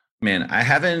 man, I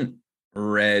haven't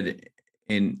read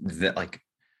in that, like,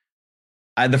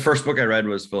 the first book I read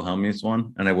was Phil Hellmuth's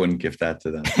one, and I wouldn't gift that to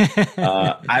them.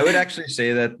 I would actually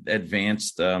say that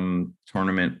Advanced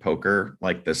Tournament Poker,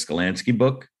 like the Skalansky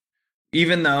book,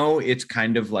 even though it's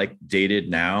kind of like dated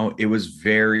now, it was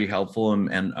very helpful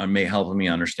and may help me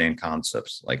understand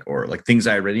concepts or things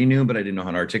I already knew, but I didn't know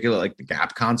how to articulate, like the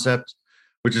gap concept,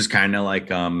 which is kind of like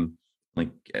I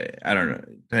don't know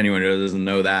if anyone who doesn't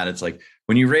know that. It's like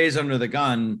when you raise under the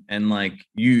gun and like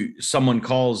someone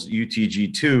calls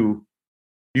UTG2,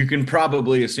 you can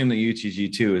probably assume that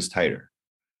UTG2 is tighter,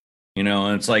 and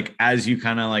it's like, as you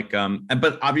kind of like,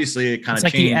 but obviously it kind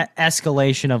of changed. Like the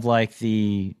escalation of like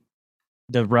the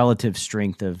relative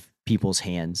strength of people's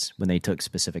hands when they took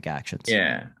specific actions.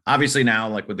 Yeah. Obviously now,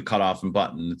 like with the cutoff and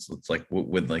button, it's like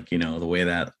with like, the way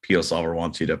that PO Solver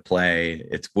wants you to play,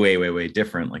 it's way, way, way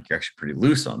different. Like you're actually pretty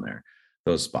loose on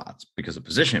those spots because of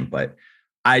position. But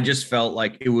I just felt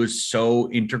like it was so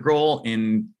integral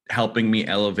in helping me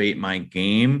elevate my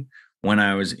game when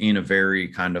I was in a very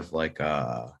kind of like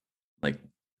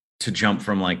to jump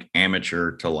from like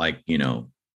amateur to like,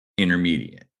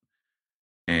 intermediate.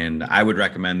 And I would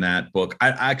recommend that book.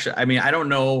 I don't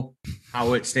know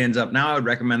how it stands up now. I would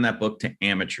recommend that book to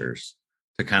amateurs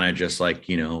to kind of just like,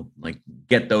 like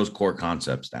get those core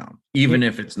concepts down, even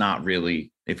if it's not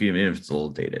really, even if it's a little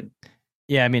dated.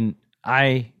 Yeah. I mean,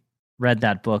 I read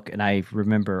that book and I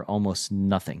remember almost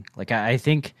nothing. Like I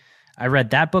think I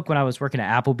read that book when I was working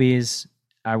at Applebee's.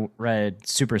 I read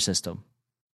Super System.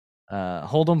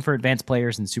 Hold'em for advanced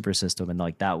players and Super System, and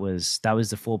like that was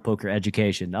the full poker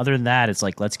education. Other than that, it's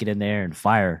like let's get in there and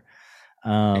fire.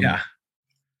 Yeah.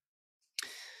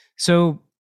 So,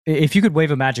 if you could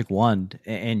wave a magic wand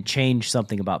and change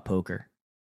something about poker,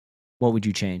 what would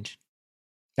you change?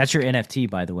 That's your NFT,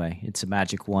 by the way. It's a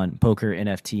magic wand poker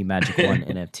NFT, magic wand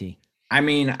NFT. I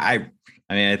mean, I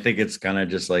think it's kind of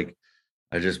just like,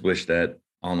 I just wish that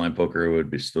online poker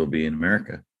would still be in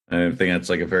America. I think that's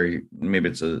like maybe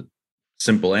it's a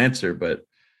simple answer, but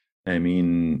I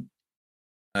mean,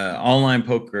 online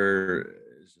poker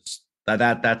is just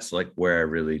that's like where I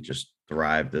really just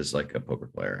thrived as like a poker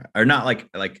player, or not like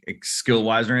skill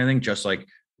wise or anything, just like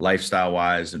lifestyle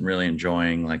wise, and really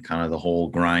enjoying like kind of the whole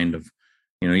grind of,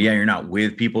 you're not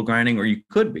with people grinding, or you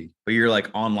could be, but you're like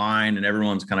online and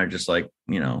everyone's kind of just like,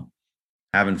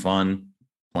 having fun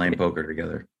playing poker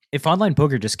together. If online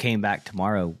poker just came back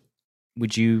tomorrow,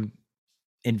 would you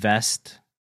invest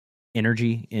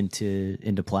energy into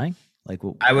playing? Like,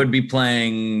 I would be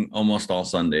playing almost all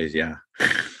Sundays. Yeah.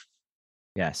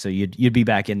 Yeah. So you'd be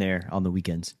back in there on the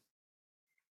weekends.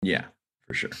 Yeah,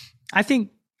 for sure. I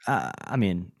think, I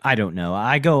mean, I don't know.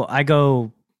 I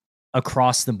go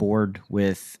across the board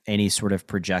with any sort of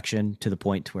projection to the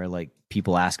point to where like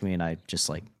people ask me and I just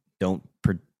like don't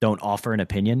offer an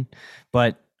opinion,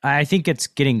 but I think it's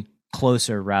getting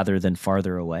closer rather than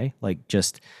farther away. Like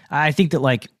I think that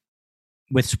like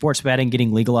with sports betting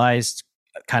getting legalized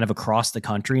kind of across the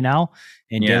country now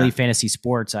and daily fantasy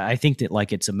sports, I think that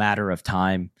like it's a matter of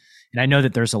time. And I know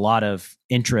that there's a lot of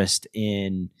interest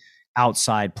in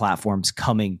outside platforms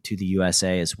coming to the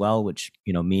USA as well, which,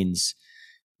 means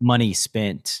money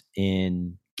spent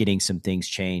in getting some things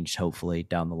changed, hopefully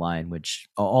down the line, which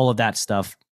all of that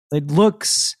stuff, it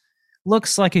looks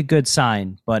like a good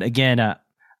sign. But again,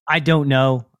 I don't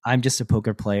know. I'm just a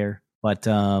poker player, but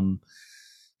 5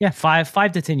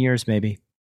 to 10 years, maybe.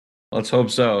 Let's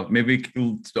hope so. Maybe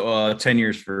 10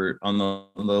 years on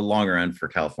the longer end for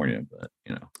California, but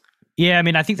Yeah, I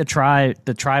mean, I think the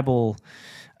tribal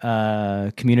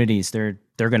communities, they're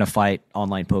going to fight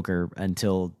online poker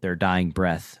until their dying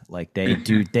breath. Like they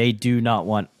do not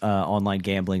want online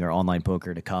gambling or online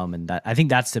poker to come, and I think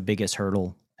that's the biggest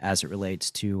hurdle as it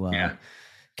relates to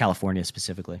California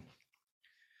specifically.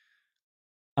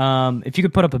 If you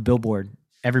could put up a billboard,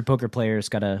 every poker player's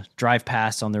got to drive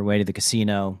past on their way to the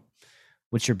casino.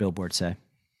 What's your billboard say?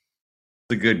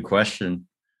 It's a good question.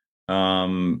 I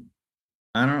don't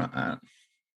know.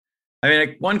 I mean,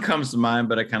 like, one comes to mind,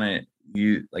 but I kind of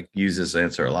use this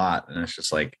answer a lot, and it's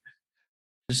just like,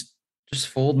 just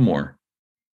fold more.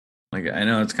 Like, I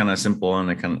know it's kind of simple, and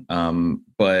I kind of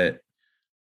but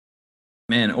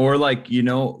man, or like,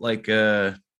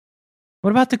 What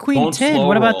about the Queen don't 10? slow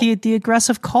What about roll. the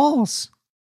aggressive calls?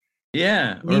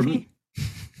 Yeah, Levy?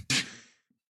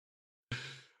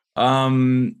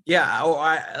 yeah. Oh,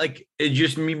 I like it.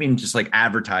 Just me mean just like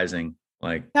advertising,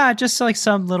 like. Yeah, just like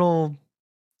some little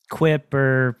quip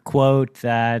or quote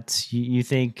that you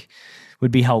think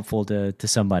would be helpful to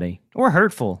somebody or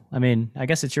hurtful. I mean, I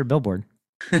guess it's your billboard.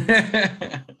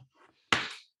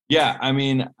 Yeah, I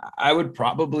mean, I would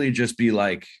probably just be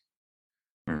like,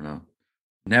 I don't know,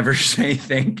 never say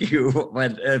thank you.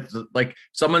 When if like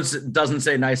someone doesn't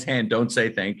say nice hand, don't say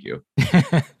thank you.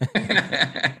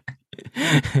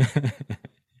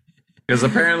 Because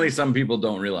apparently some people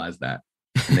don't realize that.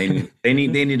 And they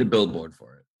need a billboard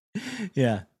for it.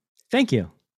 Yeah. Thank you.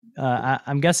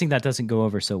 I'm guessing that doesn't go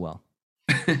over so well.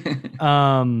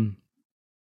 All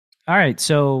right.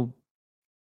 So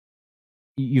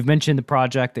you've mentioned the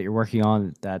project that you're working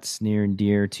on that's near and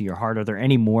dear to your heart. Are there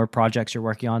any more projects you're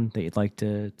working on that you'd like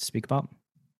to speak about?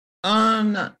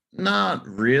 Not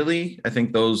really. I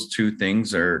think those two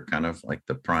things are kind of like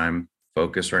the prime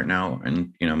focus right now.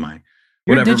 And you're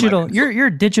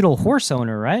a digital horse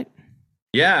owner, right?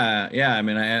 Yeah. I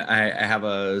mean, I have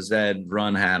a Zed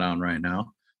Run hat on right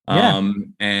now. Yeah.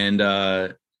 And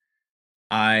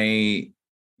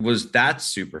that's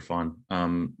super fun.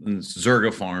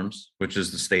 Zerga Farms, which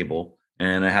is the stable,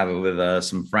 and I have it with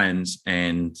some friends,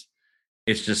 and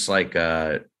it's just like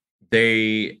I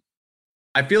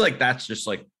feel like that's just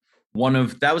like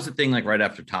that was the thing, like right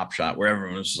after Top Shot, where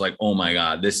everyone was just like, oh my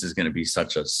God, this is going to be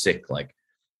such a sick like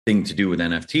thing to do with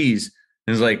NFTs.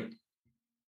 And it's like,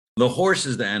 the horse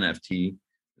is the NFT.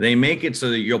 They make it so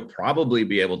that you'll probably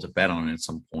be able to bet on it at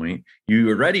some point. You're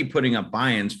already putting up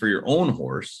buy-ins for your own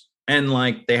horse. And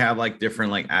like, they have like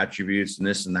different like attributes and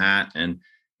this and that. And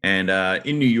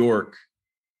in New York,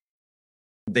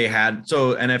 they had,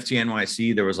 so NFT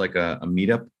NYC, there was like a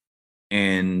meetup,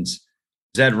 and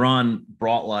Zed Run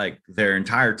brought like their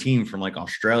entire team from like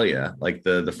Australia, like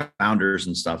the founders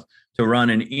and stuff, to run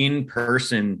an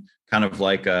in-person kind of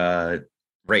like a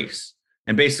race.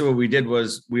 And basically what we did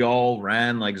was we all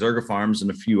ran like Zerga Farms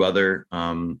and a few other,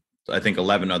 I think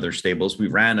 11 other stables. We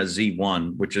ran a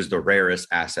Z1, which is the rarest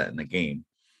asset in the game.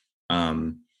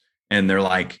 And they're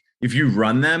like, if you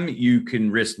run them, you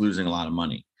can risk losing a lot of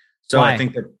money. So Why? I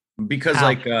think that because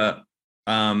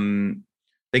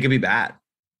they could be bad,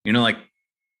 like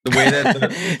the way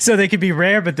that so they could be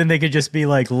rare, but then they could just be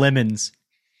like lemons.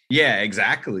 Yeah,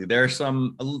 exactly. There's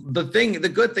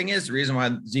the good thing is the reason why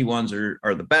Z1s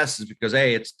are the best is because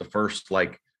it's the first,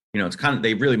 like, it's kind of,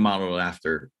 they really model it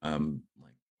after like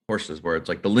horses, where it's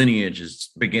like the lineage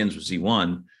begins with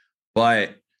Z1,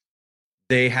 but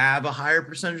they have a higher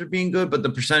percentage of being good, but the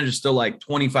percentage is still like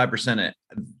 25%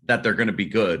 that they're going to be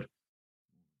good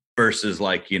versus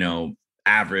like,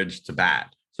 average to bad.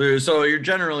 So you're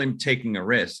generally taking a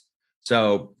risk.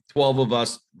 So 12 of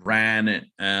us ran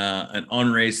an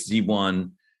unraced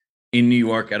Z1 in New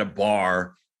York at a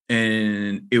bar,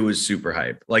 and it was super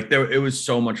hype. Like it was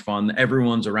so much fun.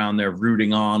 Everyone's around there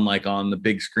rooting on, like on the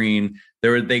big screen.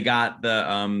 They got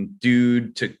the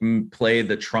dude to play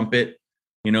the trumpet,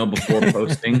 before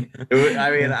posting.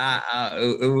 It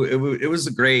was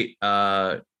a great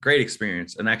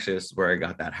experience. And actually, this is where I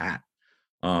got that hat.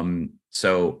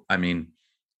 So I mean,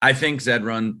 I think Zed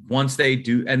Run, once they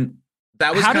do, and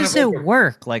that was how does it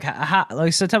work? Like, how?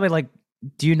 Like, so tell me, like,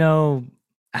 do you know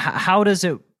how does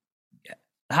it?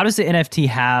 How does the NFT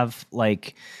have,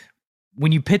 like,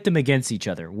 when you pit them against each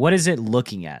other? What is it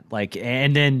looking at? Like,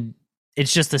 and then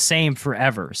it's just the same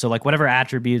forever. So, like, whatever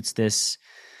attributes this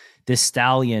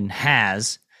stallion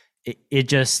has, it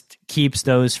just keeps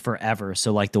those forever.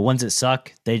 So, like, the ones that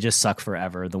suck, they just suck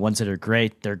forever. The ones that are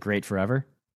great, they're great forever.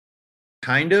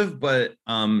 Kind of, but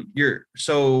I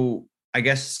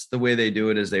guess the way they do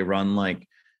it is they run like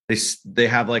they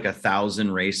have like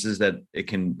 1,000 races that it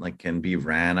can be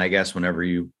ran, I guess, whenever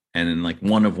and then like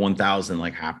one of 1,000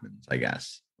 like happens, I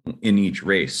guess, in each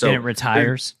race. So and it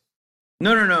retires.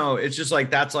 No. It's just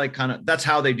like that's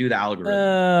how they do the algorithm.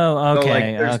 Oh,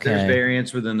 okay. So like there's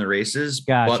variance within the races,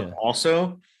 gotcha. But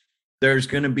also there's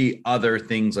going to be other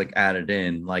things like added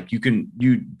in. Like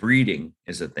breeding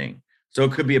is a thing. So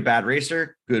it could be a bad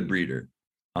racer, good breeder,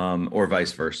 or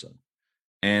vice versa.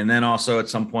 And then also at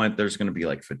some point there's going to be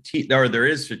like fatigue, or there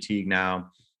is fatigue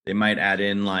now. They might add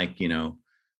in like,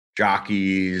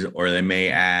 jockeys, or they may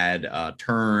add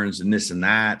turns and this and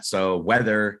that. So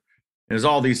weather, there's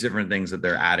all these different things that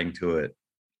they're adding to it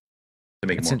to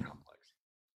make it more complex.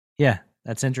 Yeah,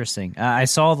 that's interesting. I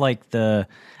saw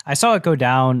it go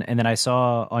down, and then I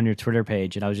saw on your Twitter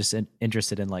page, and I was just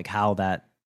interested in like how that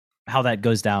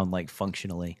goes down like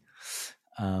functionally.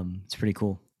 It's pretty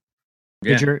cool.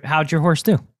 Yeah. How'd your horse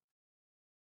do?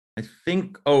 I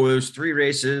think, there's 3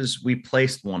 races. We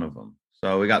placed one of them.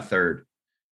 So we got third,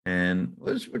 and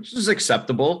which is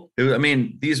acceptable.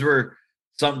 These were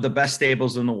some of the best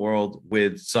stables in the world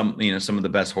with some of the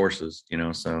best horses,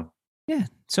 so. Yeah.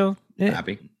 So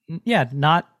happy. Yeah.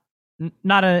 Not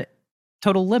a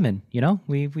total lemon,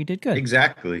 we did good.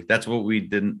 Exactly. That's what we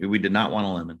did not want a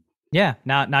lemon. Yeah.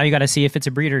 Now you got to see if it's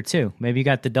a breeder too. Maybe you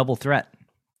got the double threat.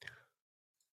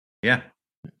 Yeah.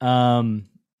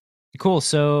 Cool.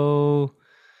 So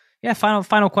yeah,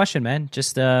 final question, man.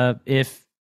 Just if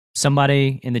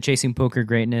somebody in the Chasing Poker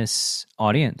Greatness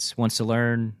audience wants to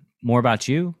learn more about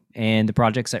you and the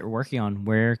projects that you're working on,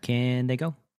 where can they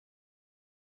go?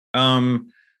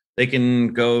 They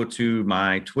can go to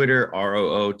my Twitter,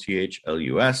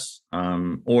 ROOTHLUS,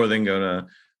 or they can go to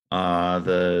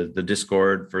the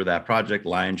Discord for that project,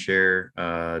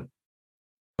 Lionshare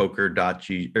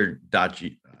poker.g.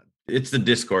 It's the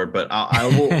Discord, but I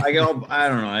don't know.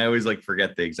 I always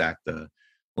forget the exact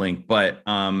link, but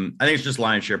I think it's just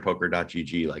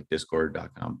lionsharepoker.gg, like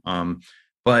discord.com.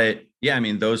 But yeah,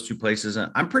 those 2 places.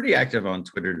 I'm pretty active on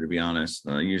Twitter, to be honest.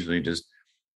 Usually just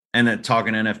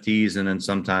talking NFTs, and then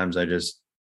sometimes I just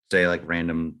say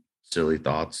random silly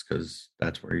thoughts, because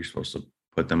that's where you're supposed to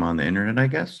put them on the internet, I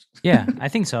guess. Yeah, I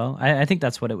think so. I think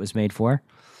that's what it was made for.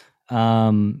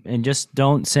 And just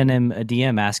don't send him a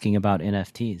DM asking about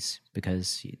NFTs,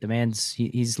 because the man's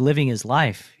he's living his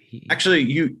life.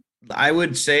 I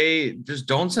would say just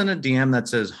don't send a DM that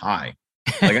says hi.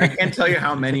 I can't tell you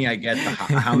how many I get,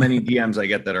 how many DMs I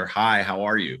get that are hi, how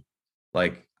are you?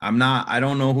 I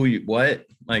don't know what.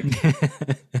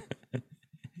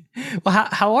 Well,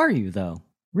 how are you though?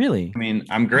 Really?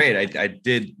 I'm great. I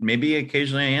did maybe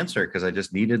occasionally I answer because I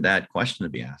just needed that question to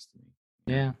be asked.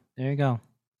 Yeah, there you go.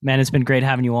 Man, it's been great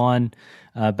having you on.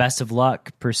 Best of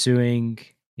luck pursuing,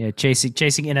 chasing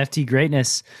NFT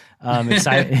greatness.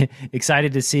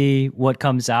 Excited to see what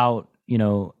comes out,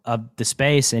 of the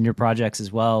space and your projects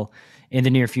as well in the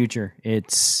near future.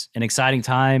 It's an exciting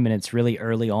time, and it's really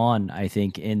early on, I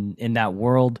think, in that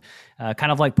world,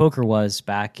 kind of like poker was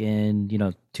back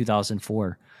in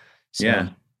 2004. So yeah,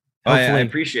 I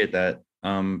appreciate that.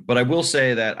 But I will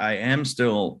say that I am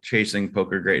still chasing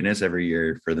poker greatness every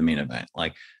year for the main event.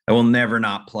 I will never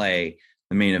not play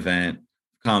the main event.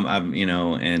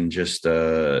 And just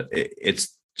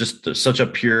it's just such a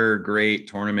pure, great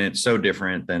tournament, so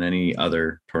different than any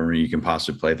other tournament you can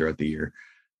possibly play throughout the year.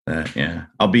 Yeah,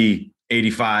 I'll be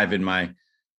 85 in my,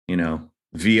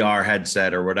 VR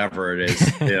headset or whatever it is,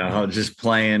 just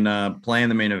playing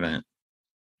the main event.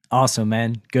 Awesome,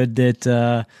 man. Good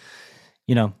that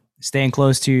staying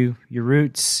close to your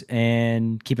roots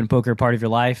and keeping poker a part of your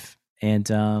life. And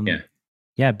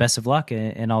best of luck.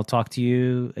 And I'll talk to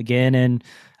you again in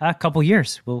a couple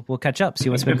years. We'll catch up, see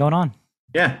what's been going on.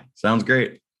 Yeah, sounds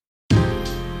great.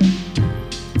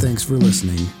 Thanks for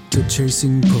listening to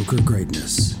Chasing Poker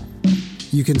Greatness.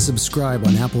 You can subscribe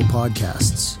on Apple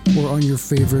Podcasts or on your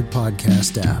favorite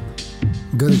podcast app.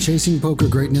 Go to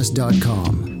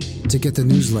chasingpokergreatness.com to get the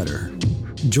newsletter,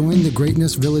 join the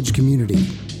Greatness Village community,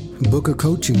 book a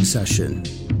coaching session,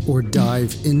 or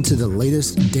dive into the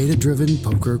latest data-driven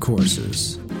poker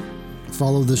courses.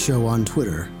 Follow the show on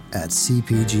Twitter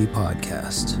 @CPG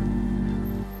Podcast.